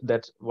engineers.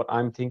 That's what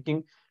I'm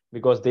thinking,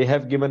 because they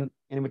have given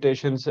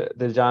invitations,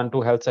 Diljan,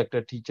 to health sector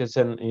teachers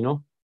and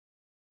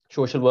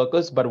social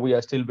workers, but we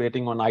are still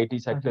waiting on IT Okay,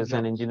 sectors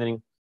and jobs.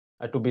 engineering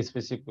to be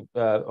specific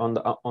on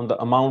the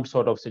amount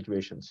sort of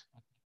situations.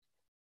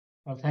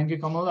 Well, thank you,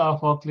 Kamal,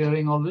 for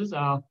clearing all this.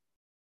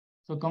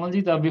 So,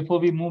 Kamaljeet, before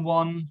we move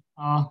on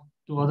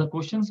to other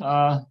questions,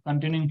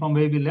 continuing from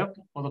where we left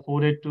for the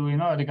 482,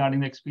 regarding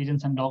the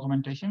experience and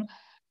documentation.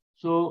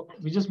 So,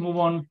 we just move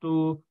on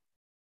to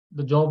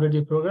the job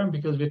ready program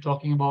because we're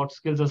talking about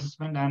skills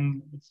assessment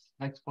and it's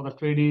like for the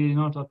trade,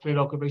 to trade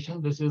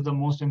occupation, this is the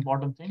most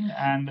important thing.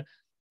 And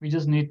we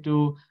just need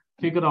to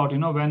figure out,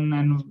 when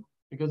and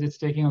because it's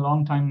taking a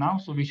long time now.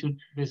 So we should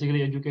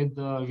basically educate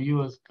the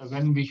viewers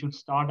when we should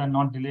start and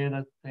not delay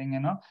that thing,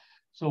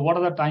 So what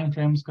are the time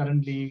frames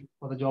currently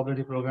for the job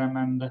ready program,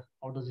 and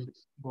how does it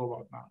go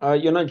about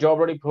now? Job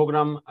ready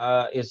program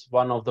is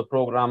one of the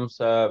programs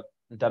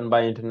done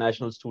by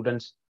international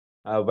students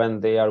when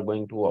they are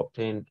going to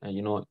obtain,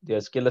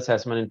 their skill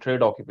assessment in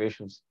trade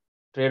occupations.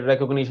 Trade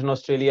Recognition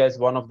Australia is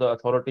one of the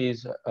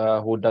authorities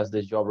who does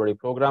this job ready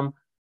program.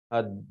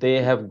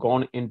 They have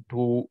gone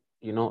into,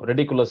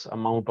 ridiculous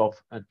amount of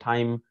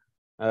time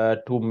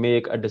to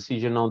make a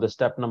decision on the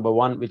step number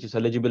one, which is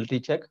eligibility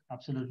check,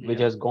 Absolutely, which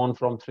yeah. has gone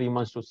from 3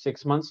 months to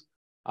 6 months.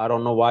 I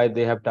don't know why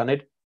they have done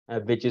it,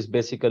 which is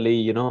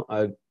basically,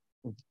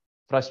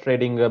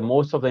 frustrating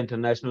most of the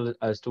international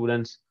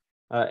students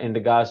in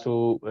regards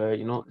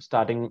to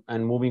starting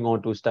and moving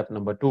on to step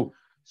number two.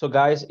 So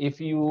guys,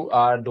 if you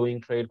are doing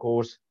trade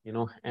course,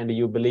 and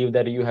you believe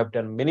that you have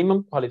done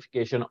minimum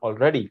qualification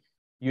already,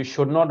 you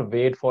should not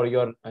wait for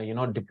your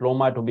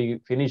diploma to be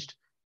finished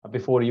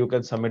before you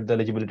can submit the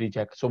eligibility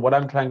check. So what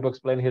I'm trying to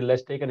explain here,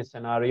 let's take a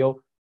scenario.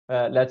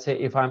 Let's say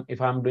if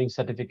I'm doing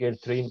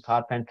certificate 3 in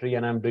carpentry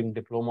and I'm doing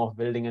diploma of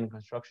building and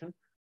construction,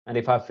 and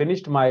if I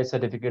finished my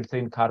certificate 3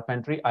 in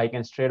carpentry, I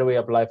can straight away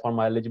apply for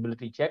my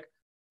eligibility check.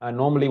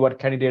 Normally, what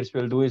candidates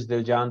will do is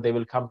they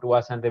will come to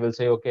us and they will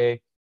say,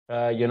 okay,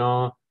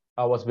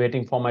 I was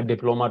waiting for my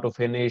diploma to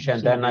finish,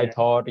 and then Absolutely, I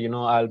yeah.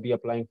 thought, I'll be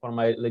applying for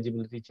my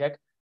eligibility check.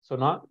 So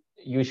now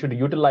you should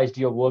utilize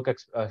your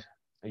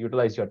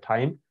utilize your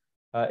time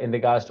in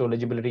regards to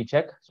eligibility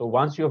check. So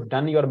once you have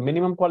done your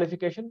minimum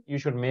qualification, you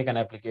should make an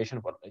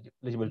application for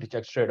eligibility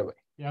check straight away.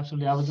 Yeah,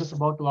 absolutely. I was just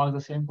about to ask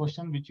the same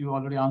question, which you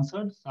already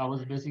answered. So I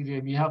was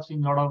basically, we have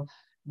seen a lot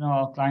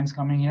of clients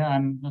coming here,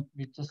 and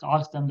we just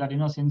asked them that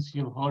since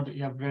you've heard,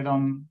 you have read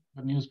on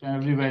the newspaper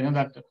everywhere,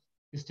 that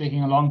it's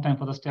taking a long time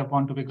for the step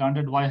one to be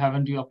granted. Why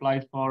haven't you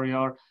applied for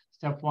your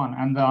step one?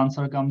 And the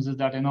answer comes is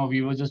that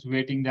we were just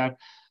waiting that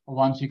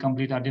once we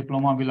complete our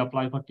diploma, we'll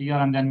apply for TR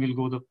and then we'll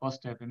go the first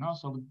step.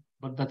 So,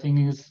 but the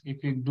thing is,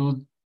 if you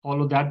do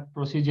follow that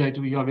procedure,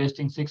 you are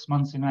wasting 6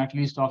 months, at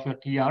least of your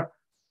TR.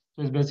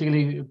 So it's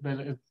basically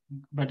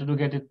better to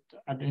get it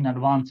in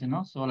advance.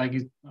 So like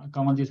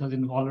Kamaljeet has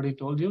already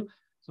told you.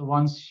 So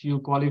once you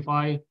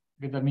qualify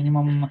with the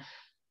minimum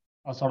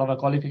sort of a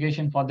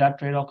qualification for that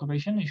trade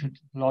occupation, you should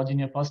lodge in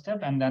your first step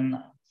and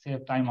then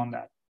save time on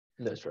that.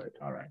 That's right.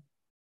 All right.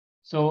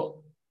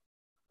 So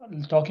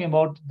talking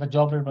about the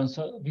job reference,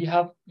 so we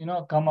have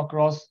come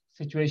across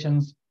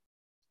situations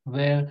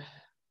where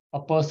a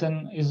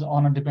person is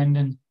on a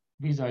dependent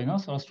visa,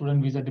 so a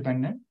student visa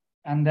dependent,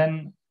 and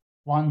then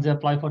once they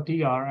apply for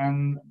TR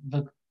and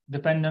the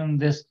dependent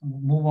this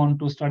move on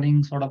to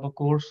studying sort of a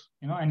course,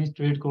 any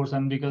trade course,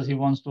 and because he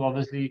wants to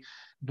obviously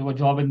do a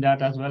job in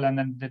that as well, and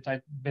then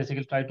they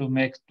basically try to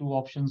make two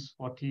options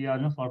for TR,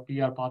 for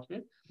PR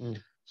pathway.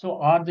 So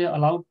are they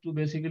allowed to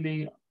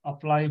basically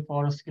apply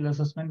for a skill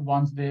assessment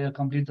once they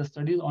complete the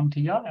studies on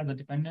TR as a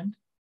dependent?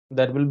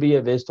 That will be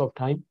a waste of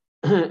time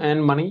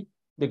and money,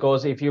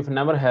 because if you've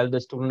never held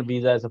the student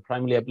visa as a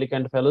primary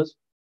applicant, fellows,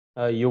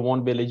 you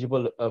won't be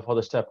eligible for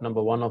the step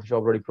number one of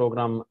job ready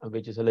program,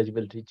 which is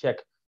eligibility check.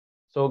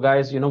 So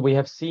guys, we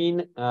have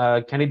seen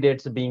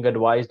candidates being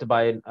advised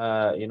by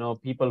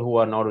people who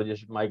are not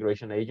registered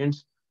migration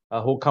agents,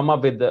 who come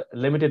up with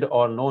limited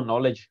or no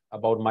knowledge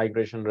about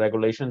migration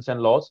regulations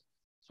and laws.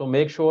 So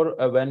make sure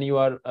when you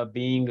are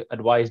being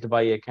advised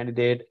by a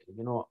candidate,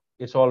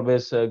 it's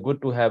always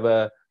good to have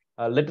a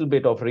little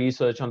bit of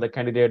research on the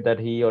candidate, that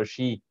he or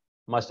she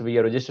must be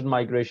a registered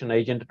migration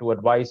agent to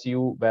advise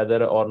you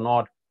whether or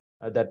not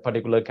that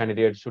particular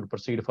candidate should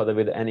proceed further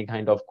with any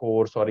kind of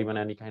course or even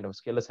any kind of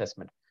skill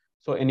assessment.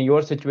 So in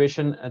your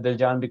situation,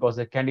 Diljan, because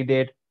the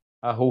candidate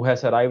who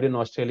has arrived in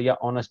Australia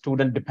on a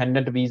student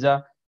dependent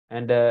visa,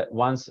 and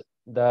once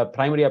the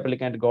primary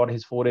applicant got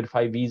his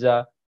 485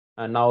 visa,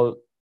 now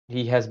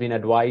he has been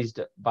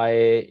advised by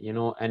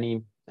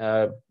any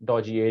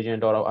dodgy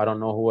agent, or I don't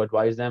know who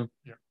advised them,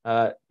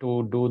 Yeah.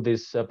 to do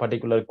this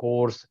particular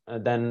course.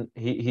 Then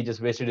he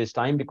just wasted his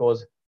time,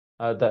 because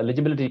the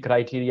eligibility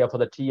criteria for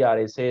the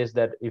TRA says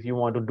that if you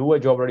want to do a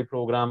job ready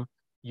program,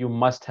 you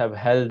must have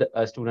held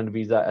a student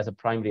visa as a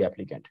primary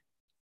applicant.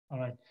 All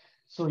right.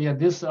 So yeah,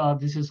 this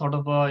is sort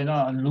of a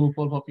a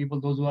loophole for people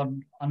those who are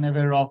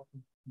unaware of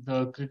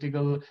the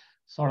critical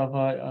sort of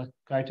a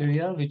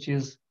criteria, which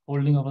is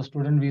holding of a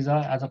student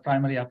visa as a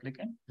primary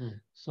applicant.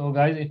 So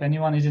guys, if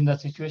anyone is in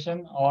that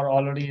situation or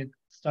already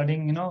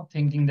studying,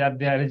 thinking that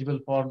they are eligible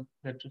for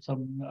that, so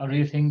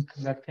rethink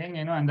that thing,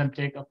 and then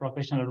take a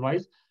professional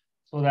advice,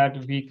 so that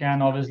we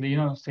can obviously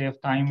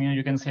save time.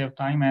 You can save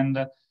time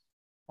and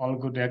all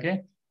good.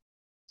 Okay.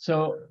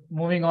 So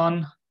moving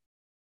on,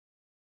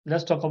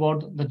 let's talk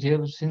about the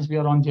job. Since we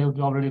are on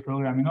job ready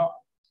program,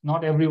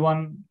 not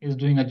everyone is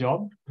doing a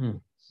job.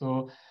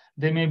 So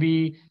there may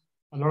be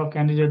a lot of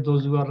candidates,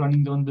 those who are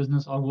running their own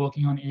business or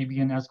working on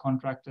ABN as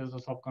contractors or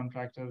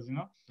subcontractors.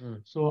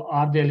 So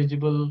are they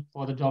eligible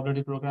for the job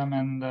ready program,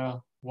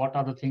 and what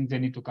are the things they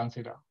need to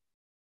consider?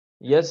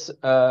 Yes,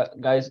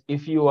 guys,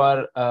 if you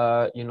are,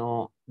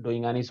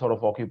 doing any sort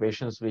of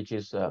occupations which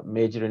is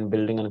major in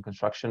building and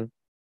construction,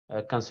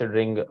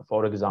 considering,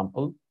 for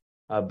example,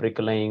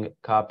 bricklaying,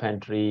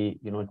 carpentry,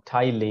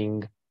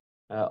 tiling,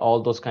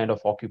 all those kind of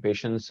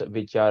occupations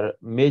which are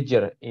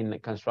major in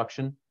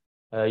construction.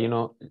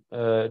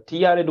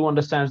 TRA do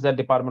understands that,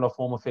 Department of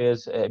Home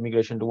Affairs,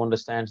 Immigration do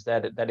understands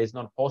that that is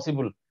not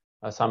possible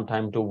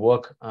sometime to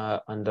work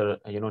under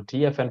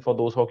TFN for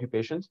those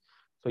occupations.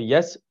 So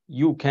yes,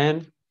 you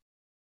can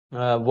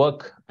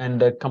work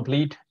and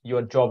complete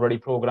your job ready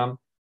program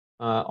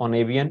on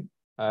AVN.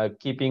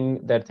 Keeping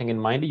that thing in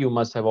mind, you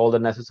must have all the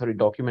necessary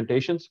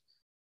documentations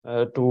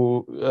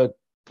to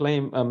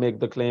make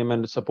the claim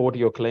and support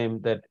your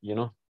claim that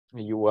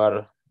you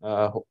are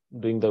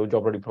doing the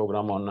job ready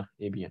program on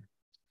ABN.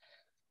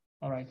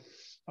 All right.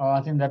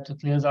 I think that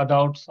clears our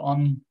doubts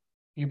on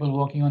people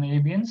working on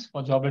ABNs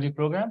for job ready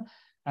program.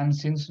 And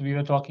since we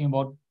were talking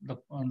about the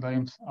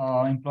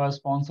employer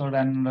sponsored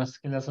and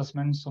skill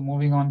assessment, so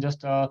moving on,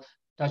 just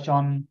touch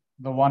on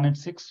the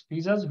 186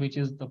 visas, which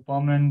is the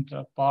permanent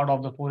part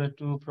of the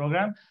 482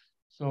 program.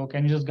 So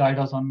can you just guide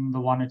us on the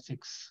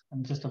 186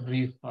 and just a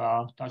brief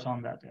touch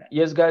on that? Yeah.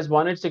 Yes, guys,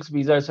 186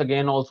 visa is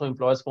again also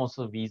employer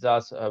sponsored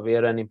visas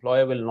where an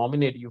employer will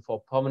nominate you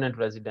for permanent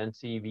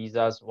residency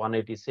visas.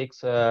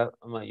 186,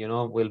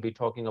 we'll be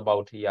talking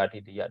about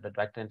TRT, the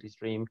direct entry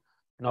stream.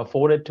 Now,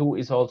 482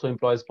 is also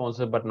employer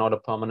sponsored, but not a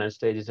permanent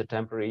stage. It's a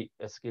temporary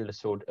skilled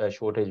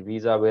shortage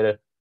visa where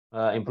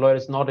employer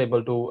is not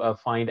able to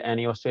find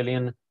any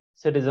Australian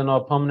citizen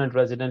or permanent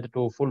resident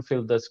to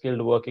fulfill the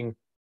skilled working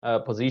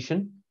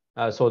position.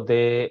 So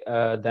they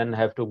then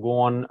have to go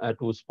on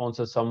to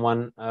sponsor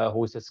someone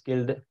who is a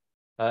skilled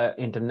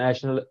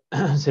international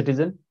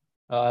citizen,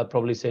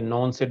 probably say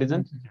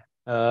non-citizen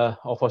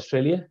of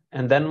Australia.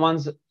 And then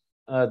once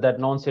that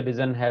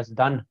non-citizen has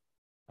done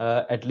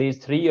at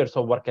least 3 years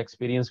of work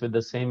experience with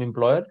the same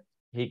employer,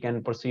 he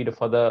can proceed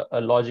for the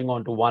lodging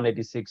on to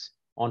 186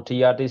 on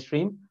TRT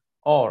stream.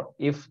 Or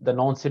if the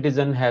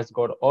non-citizen has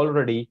got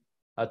already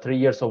 3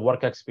 years of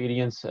work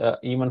experience,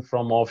 even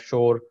from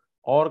offshore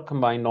or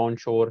combined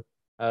onshore,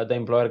 the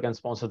employer can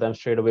sponsor them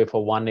straight away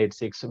for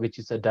 186, which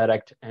is a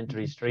direct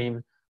entry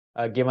stream.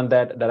 Given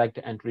that direct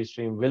entry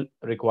stream will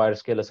require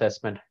skill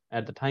assessment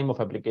at the time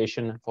of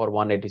application for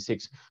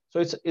 186. So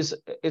it's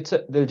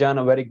Diljan,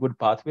 a very good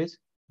pathways.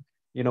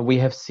 We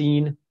have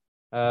seen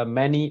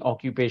many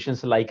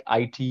occupations like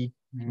IT,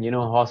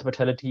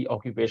 hospitality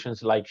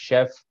occupations like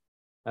chef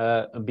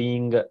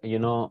being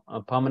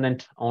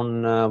permanent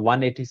on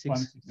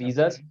 186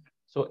 visas.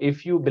 So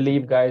if you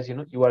believe, guys,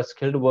 you are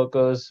skilled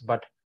workers,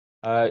 but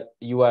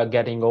you are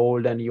getting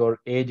old and your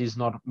age is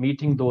not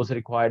meeting those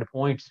required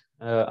points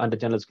under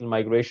general skill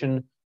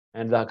migration,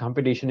 and the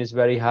competition is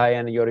very high,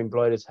 and your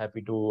employer is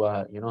happy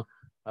to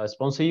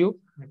sponsor you,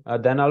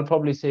 then I'll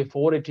probably say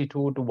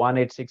 482 to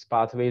 186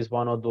 pathway is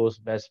one of those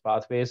best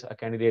pathways a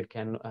candidate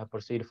can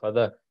proceed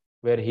further,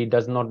 where he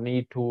does not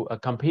need to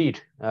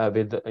compete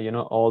with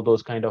all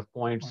those kind of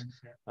points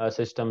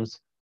systems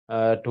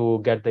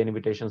to get the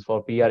invitations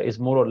for PR. Is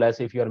more or less,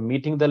 if you are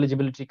meeting the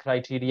eligibility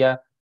criteria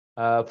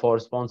for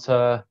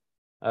sponsor,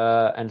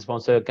 and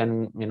sponsor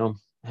can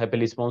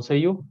happily sponsor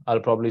you, I'll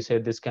probably say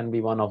this can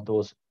be one of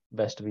those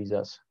best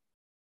visas.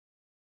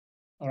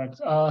 All right.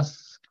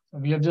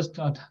 We have just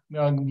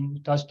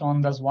touched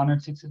on this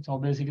 186. So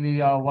basically,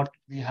 what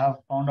we have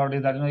found out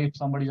is that if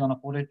somebody's on a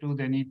 482,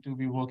 they need to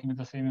be working with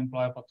the same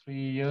employer for 3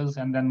 years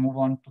and then move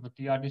on to the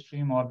TRT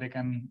stream, or they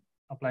can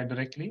apply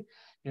directly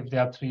if they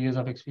have 3 years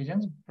of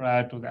experience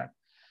prior to that.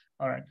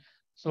 All right.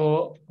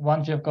 So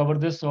once you have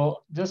covered this,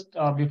 so just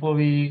before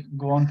we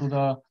go on to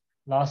the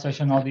last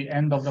session or the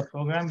end of the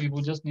program, we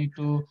would just need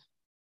to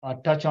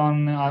touch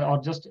on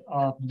or just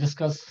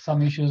discuss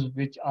some issues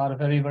which are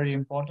very, very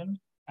important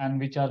and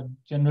which are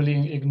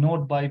generally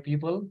ignored by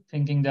people,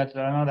 thinking that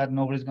that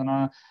nobody's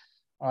gonna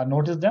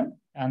notice them,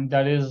 and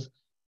that is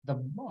the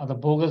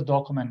bogus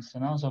documents.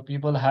 So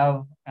people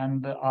have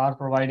and are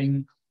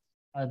providing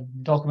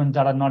documents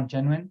that are not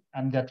genuine,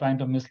 and they're trying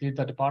to mislead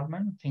the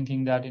department,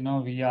 thinking that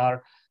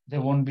they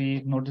won't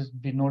be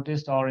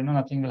noticed, or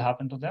nothing will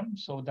happen to them.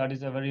 So that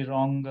is a very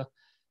wrong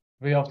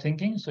way of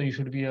thinking. So you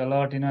should be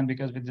alert, and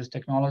because with this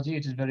technology,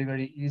 it is very,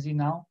 very easy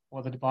now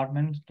for the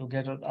department to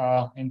get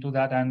into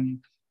that and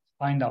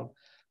find out.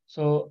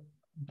 So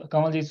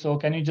Kamaljeet, so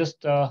can you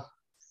just tell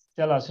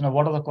us,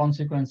 what are the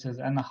consequences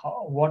and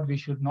what we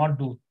should not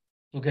do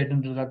to get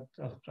into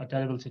that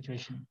terrible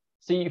situation?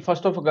 See,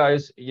 first of all,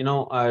 guys,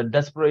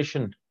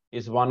 desperation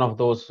is one of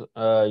those,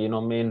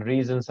 main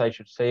reasons, I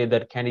should say,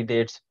 that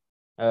candidates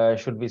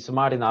should be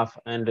smart enough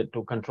and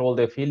to control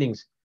their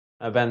feelings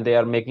when they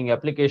are making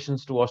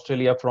applications to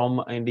Australia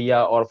from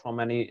India or from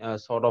any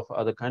sort of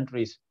other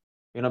countries.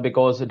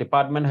 Because the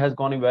department has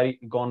gone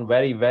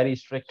very, very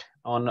strict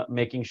on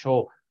making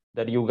sure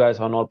that you guys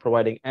are not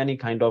providing any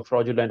kind of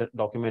fraudulent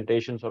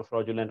documentations or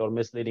fraudulent or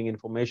misleading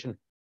information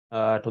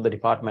to the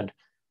department.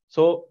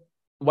 So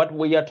what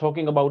we are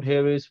talking about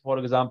here is, for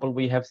example,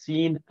 we have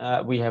seen,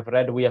 we have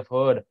read, we have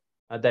heard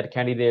that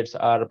candidates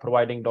are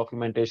providing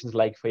documentations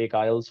like fake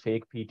IELTS,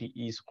 fake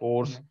PTE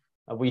scores.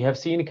 We have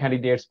seen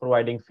candidates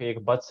providing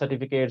fake birth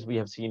certificates. We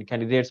have seen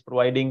candidates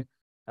providing,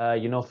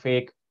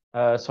 fake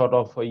sort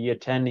of year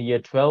 10, year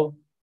 12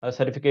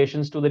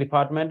 certifications to the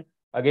department.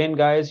 Again,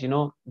 guys,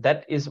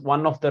 that is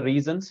one of the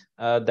reasons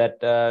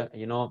that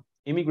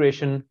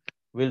immigration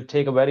will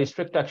take a very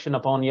strict action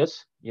upon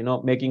us,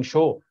 making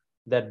sure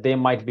that they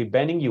might be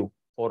banning you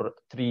for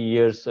 3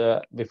 years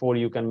before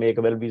you can make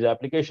a well visa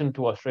application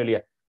to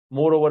Australia.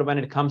 Moreover, when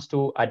it comes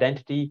to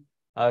identity,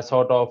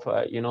 sort of,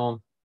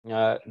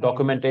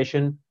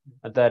 documentation,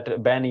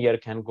 that ban year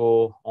can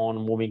go on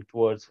moving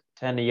towards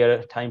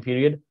 10-year time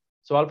period.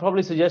 So I'll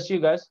probably suggest you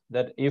guys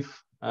that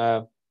if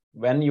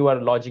when you are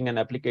lodging an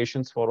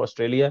applications for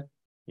Australia,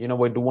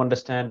 we do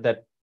understand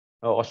that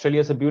Australia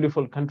is a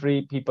beautiful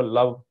country. People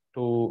love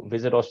to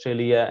visit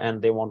Australia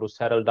and they want to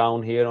settle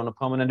down here on a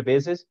permanent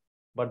basis.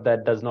 But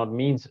that does not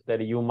mean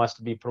that you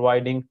must be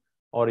providing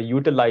or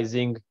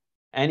utilizing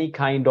any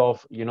kind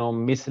of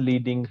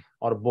misleading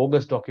or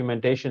bogus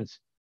documentations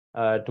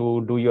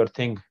to do your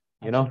thing.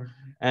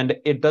 And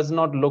it does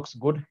not looks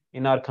good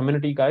in our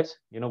community, guys.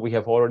 We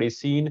have already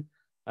seen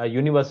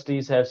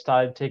universities have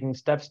started taking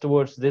steps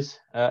towards this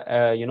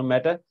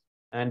matter.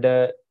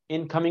 And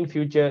in coming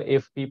future,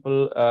 if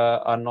people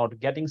are not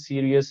getting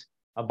serious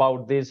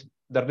about this,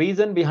 the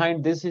reason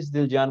behind this is,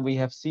 Diljan, we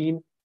have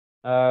seen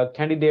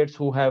candidates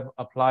who have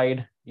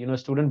applied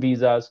student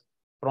visas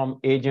from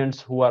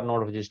agents who are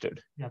not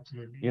registered.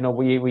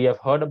 Absolutely. We have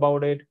heard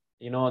about it.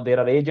 There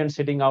are agents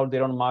sitting out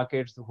there on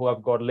markets who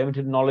have got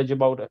limited knowledge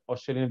about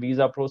Australian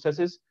visa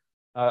processes,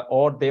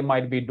 or they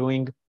might be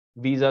doing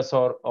visas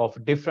or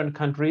of different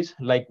countries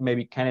like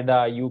maybe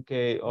Canada,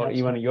 UK, or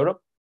even Europe,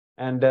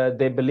 and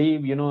they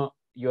believe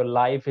your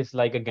life is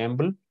like a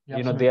gamble.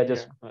 They are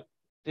just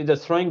they're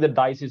just throwing the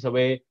dices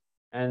away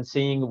and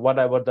seeing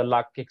whatever the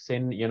luck kicks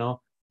in.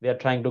 They are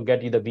trying to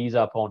get you the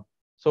visa upon.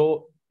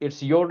 So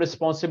it's your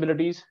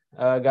responsibilities,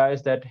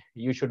 guys, that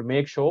you should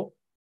make sure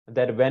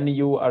that when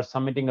you are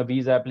submitting a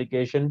visa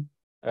application,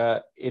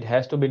 it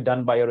has to be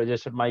done by a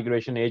registered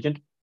migration agent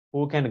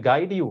who can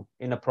guide you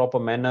in a proper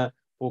manner,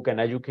 who can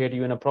educate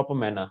you in a proper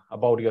manner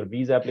about your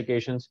visa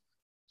applications,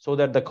 so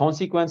that the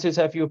consequences,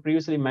 as you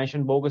previously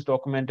mentioned, bogus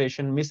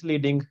documentation,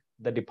 misleading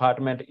the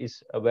department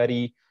is a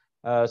very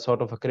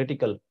sort of a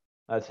critical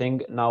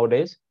thing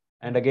nowadays.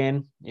 And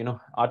again,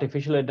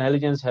 artificial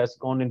intelligence has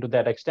gone into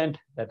that extent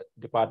that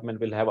department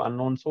will have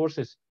unknown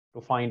sources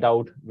to find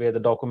out where the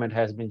document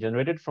has been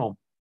generated from,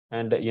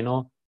 and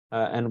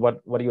and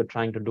what you're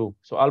trying to do.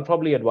 So I'll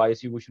probably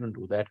advise you we shouldn't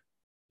do that.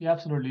 Yeah,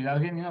 absolutely.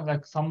 Again,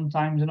 like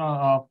sometimes,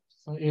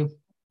 so if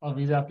a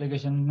visa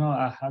application,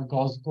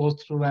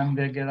 goes through and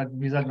they get a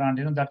visa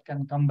grant, that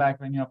can come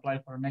back when you apply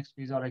for a next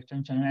visa or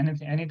extension.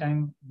 Anything,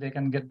 anytime they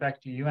can get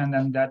back to you, and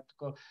then that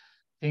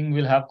thing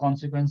will have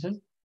consequences.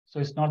 So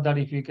it's not that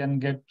if you can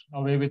get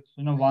away with,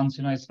 once,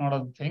 it's not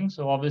a thing.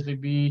 So obviously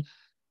be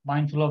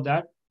mindful of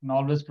that and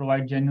always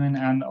provide genuine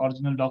and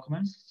original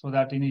documents so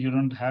that you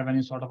don't have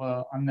any sort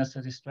of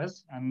unnecessary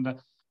stress and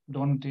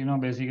don't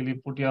basically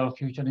put your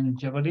future in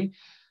jeopardy.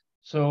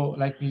 So,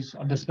 like we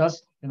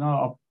discussed,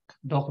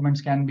 documents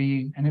can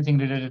be anything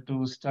related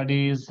to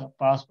studies,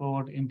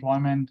 passport,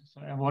 employment. So,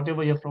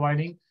 whatever you're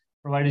providing,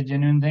 provide a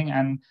genuine thing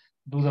and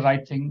do the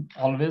right thing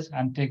always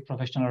and take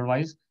professional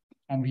advice.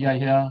 And we are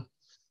here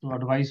to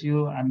advise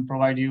you and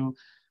provide you,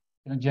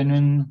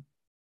 genuine,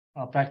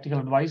 practical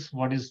advice,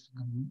 what is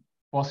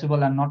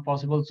possible and not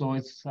possible. So,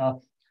 it's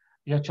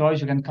your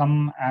choice. You can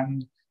come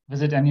and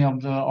visit any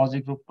of the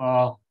Aussizz Group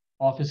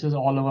offices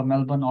all over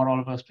Melbourne or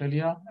all over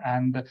Australia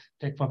and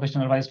take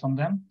professional advice from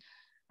them.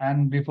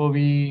 And before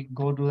we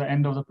go to the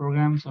end of the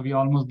program, so we're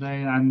almost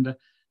there, and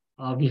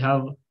we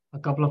have a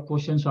couple of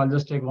questions. So I'll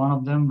just take one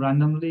of them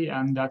randomly,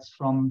 and that's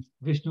from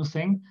Vishnu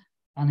Singh.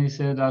 And he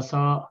said,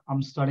 Sir,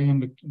 I'm studying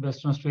in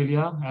Western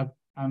Australia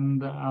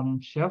and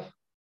I'm chef,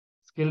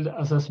 skilled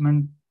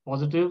assessment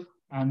positive,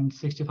 and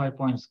 65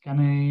 points. Can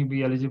I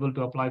be eligible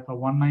to apply for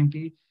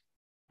 190?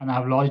 And I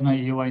have lodged my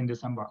EUI in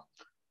December.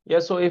 Yeah,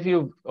 so if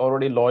you've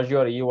already lodged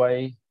your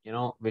EUI,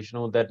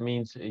 Vishnu, that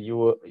means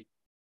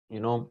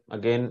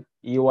again,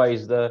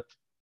 EUI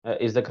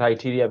is the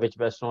criteria which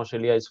Western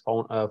Australia is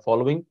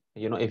following.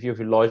 If you've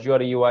lodged your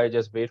EUI,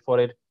 just wait for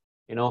it.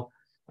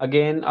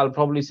 Again, I'll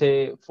probably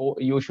say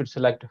you should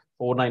select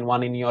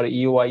 491 in your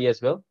EUI as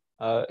well.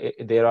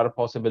 There are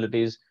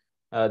possibilities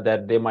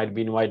that they might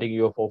be inviting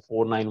you for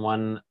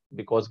 491,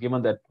 because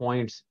given that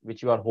points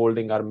which you are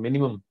holding are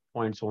minimum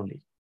points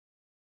only.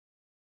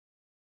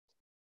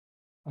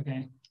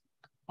 Okay.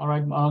 All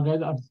right,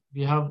 guys,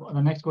 we have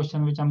the next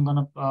question, which I'm going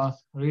to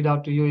read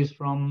out to you, is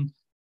from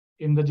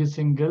Diljan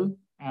Singh.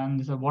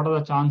 And so, what are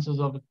the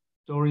chances of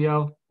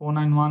Victoria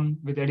 491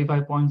 with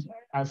 85 points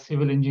as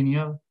civil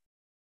engineer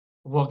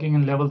working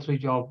in level 3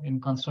 job in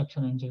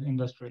construction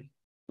industry?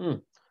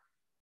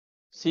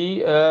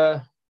 See,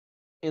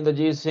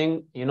 Diljan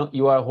Singh,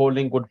 you are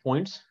holding good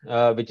points,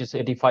 which is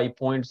 85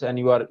 points, and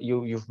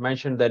you've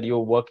mentioned that you're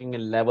working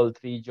in level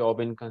 3 job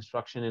in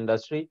construction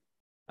industry.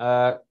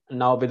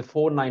 Now with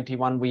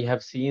 491, we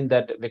have seen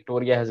that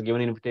Victoria has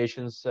given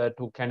invitations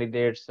to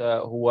candidates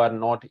who are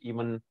not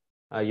even,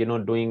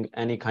 doing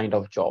any kind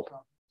of job,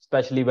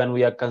 especially when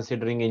we are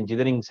considering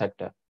engineering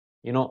sector.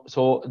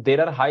 So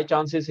there are high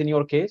chances in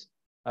your case.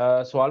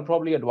 So I'll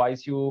probably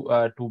advise you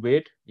to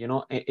wait.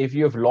 If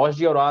you have lost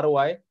your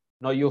ROI,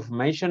 now you've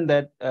mentioned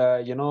that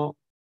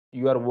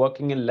you are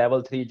working in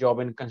level 3 job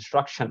in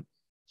construction.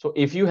 So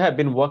if you have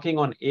been working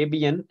on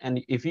ABN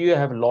and if you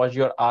have lost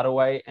your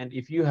ROI and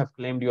if you have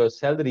claimed your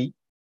salary,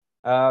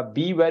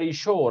 be very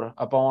sure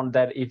upon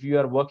that if you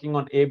are working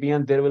on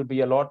ABN, there will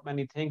be a lot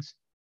many things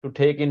to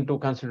take into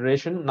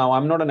consideration. Now,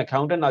 I'm not an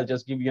accountant. I'll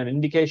just give you an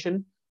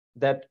indication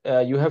that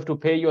you have to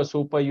pay your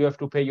super, you have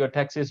to pay your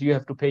taxes, you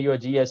have to pay your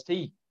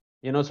GST.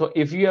 So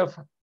if you have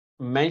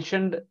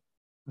mentioned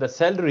the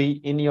salary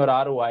in your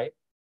ROI,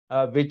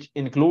 which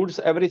includes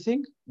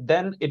everything,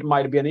 then it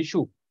might be an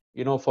issue,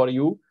 for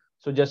you.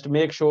 So just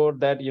make sure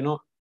that,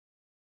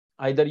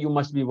 either you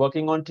must be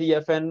working on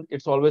TFN,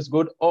 it's always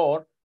good,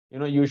 or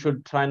you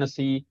should try and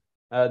see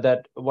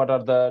that what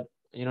are the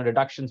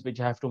deductions which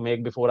I have to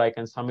make before I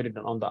can submit it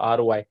on the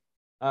ROI.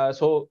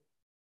 So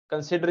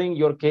considering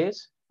your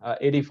case,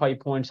 85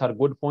 points are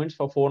good points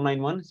for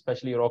 491,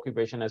 especially your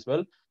occupation as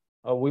well.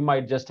 We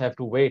might just have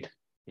to wait,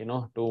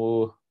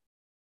 to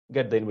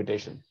get the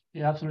invitation.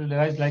 Yeah, absolutely,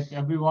 guys. Like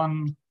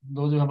everyone,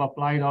 those who have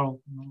applied or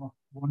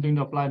wanting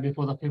to apply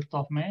before the 5th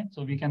of May.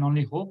 So we can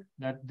only hope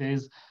that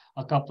there's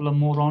a couple of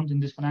more rounds in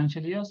this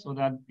financial year so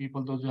that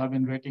people, those who have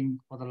been waiting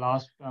for the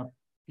last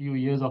few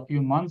years or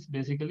few months,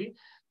 basically,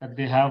 that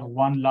they have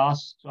one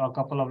last,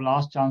 couple of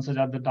last chances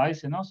at the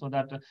dice, so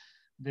that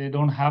they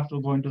don't have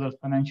to go into the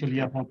financial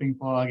year hoping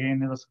for again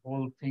this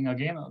whole thing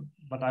again.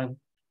 But I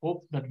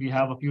hope that we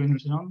have a few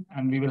invitations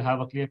and we will have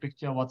a clear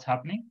picture of what's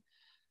happening.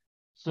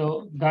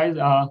 So, guys,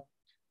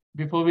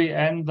 before we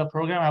end the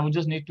program, I would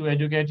just need to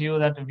educate you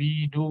that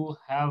we do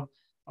have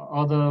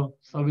other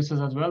services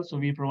as well. So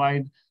we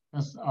provide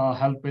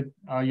help with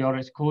your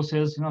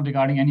courses,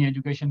 regarding any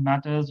education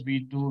matters. We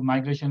do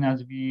migration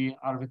as we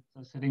are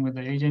sitting with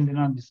the agent,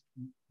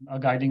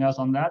 guiding us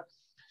on that.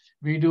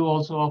 We do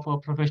also offer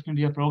professional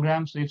year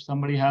programs. So if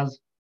somebody has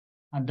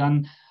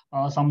done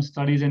some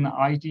studies in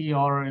IT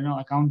or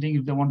accounting,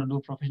 if they want to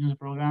do professional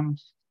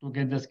programs to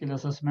get the skill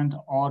assessment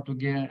or to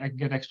get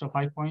extra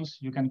 5 points,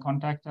 you can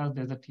contact us.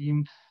 There's a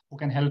team who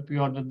can help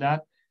you out with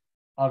that.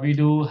 We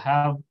do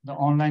have the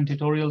online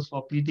tutorials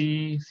for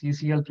PT,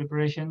 CCL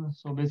preparation.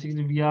 So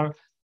basically, we are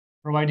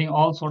providing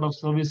all sort of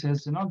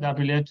services, that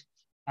relate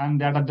and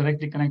that are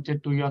directly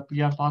connected to your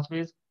PR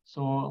pathways.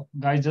 So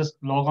guys, just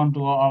log on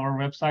to our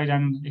website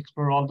and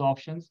explore all the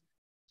options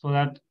so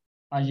that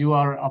you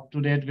are up to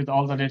date with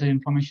all the data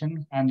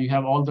information and you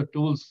have all the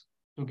tools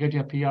to get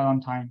your PR on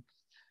time.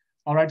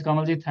 All right,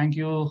 Kamalji, thank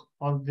you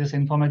for this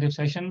informative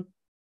session.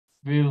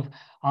 We've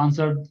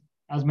answered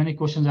as many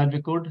questions as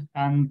we could,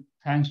 and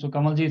thanks to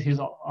Kamalji, he's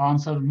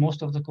answered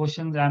most of the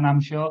questions, and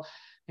I'm sure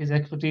his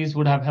expertise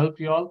would have helped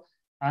you all.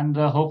 And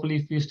hopefully,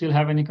 if you still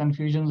have any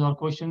confusions or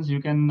questions,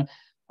 you can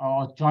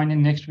join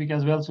in next week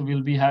as well. So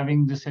we'll be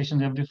having these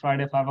sessions every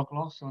Friday, 5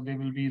 o'clock. So there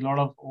will be a lot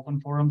of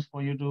open forums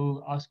for you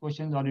to ask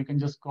questions, or you can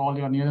just call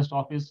your nearest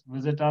office,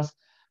 visit us.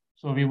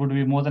 So we would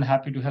be more than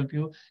happy to help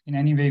you in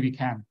any way we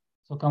can.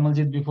 So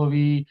Kamaljit, before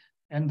we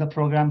end the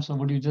program, so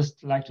would you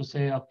just like to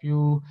say a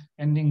few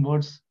ending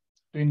words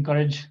to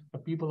encourage the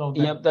people out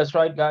there? Yep, that's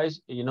right,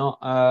 guys.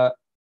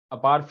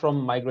 Apart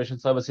from migration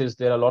services,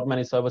 there are a lot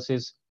many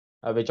services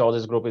which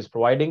Aussizz Group is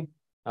providing.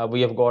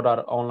 We have got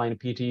our online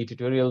PT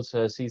tutorials,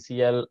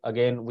 CCL.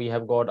 Again, we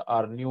have got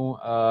our new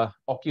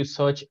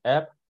Search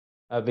app,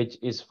 which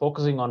is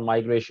focusing on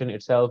migration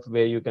itself,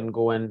 where you can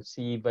go and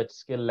see what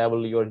skill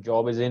level your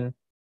job is in.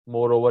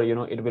 Moreover,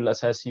 it will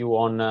assess you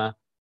on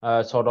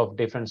sort of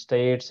different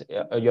states.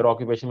 Your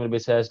occupation will be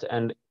assessed,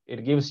 and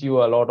it gives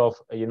you a lot of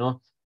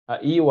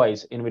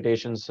EUIs,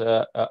 invitations,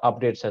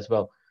 updates as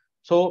well.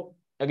 So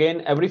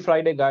again, every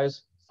Friday,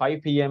 guys,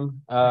 5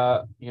 p.m.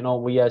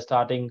 We are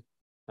starting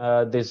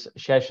this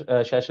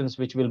sessions,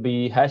 which will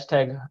be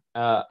hashtag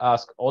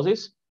Ask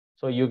Aussizz.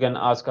 So you can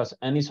ask us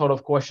any sort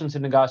of questions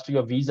in regards to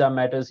your visa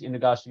matters, in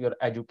regards to your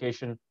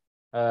education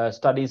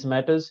studies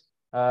matters.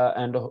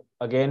 And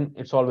again,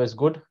 it's always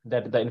good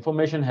that the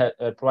information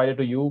provided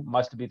to you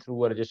must be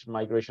through a registered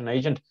migration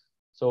agent.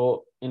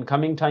 So in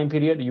coming time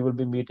period, you will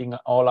be meeting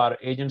all our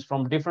agents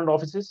from different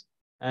offices,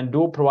 and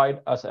do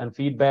provide us and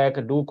feedback,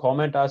 do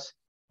comment us.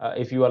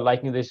 If you are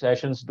liking these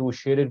sessions, do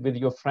share it with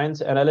your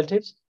friends and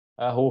relatives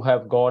who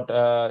have got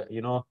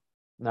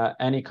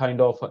any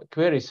kind of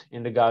queries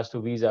in regards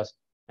to visas.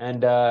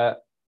 And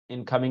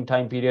in coming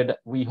time period,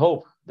 we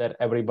hope that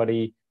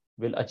everybody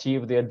will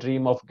achieve their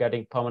dream of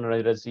getting permanent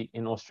residency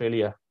in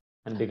Australia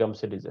and become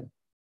citizen.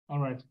 All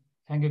right.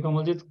 Thank you,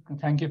 Kamaljit.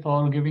 Thank you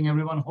for giving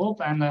everyone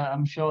hope. And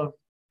I'm sure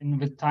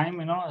with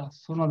time,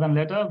 sooner than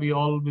later, we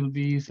all will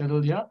be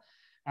settled here.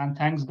 And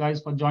thanks,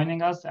 guys, for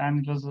joining us.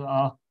 And it was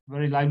a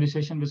very lively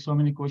session with so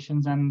many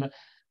questions and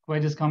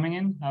queries coming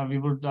in. We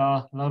would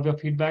love your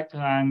feedback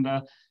and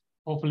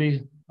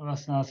hopefully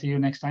see you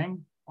next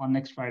time on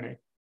next Friday.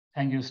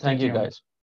 Thank you. Stay Thank you, tuned. guys.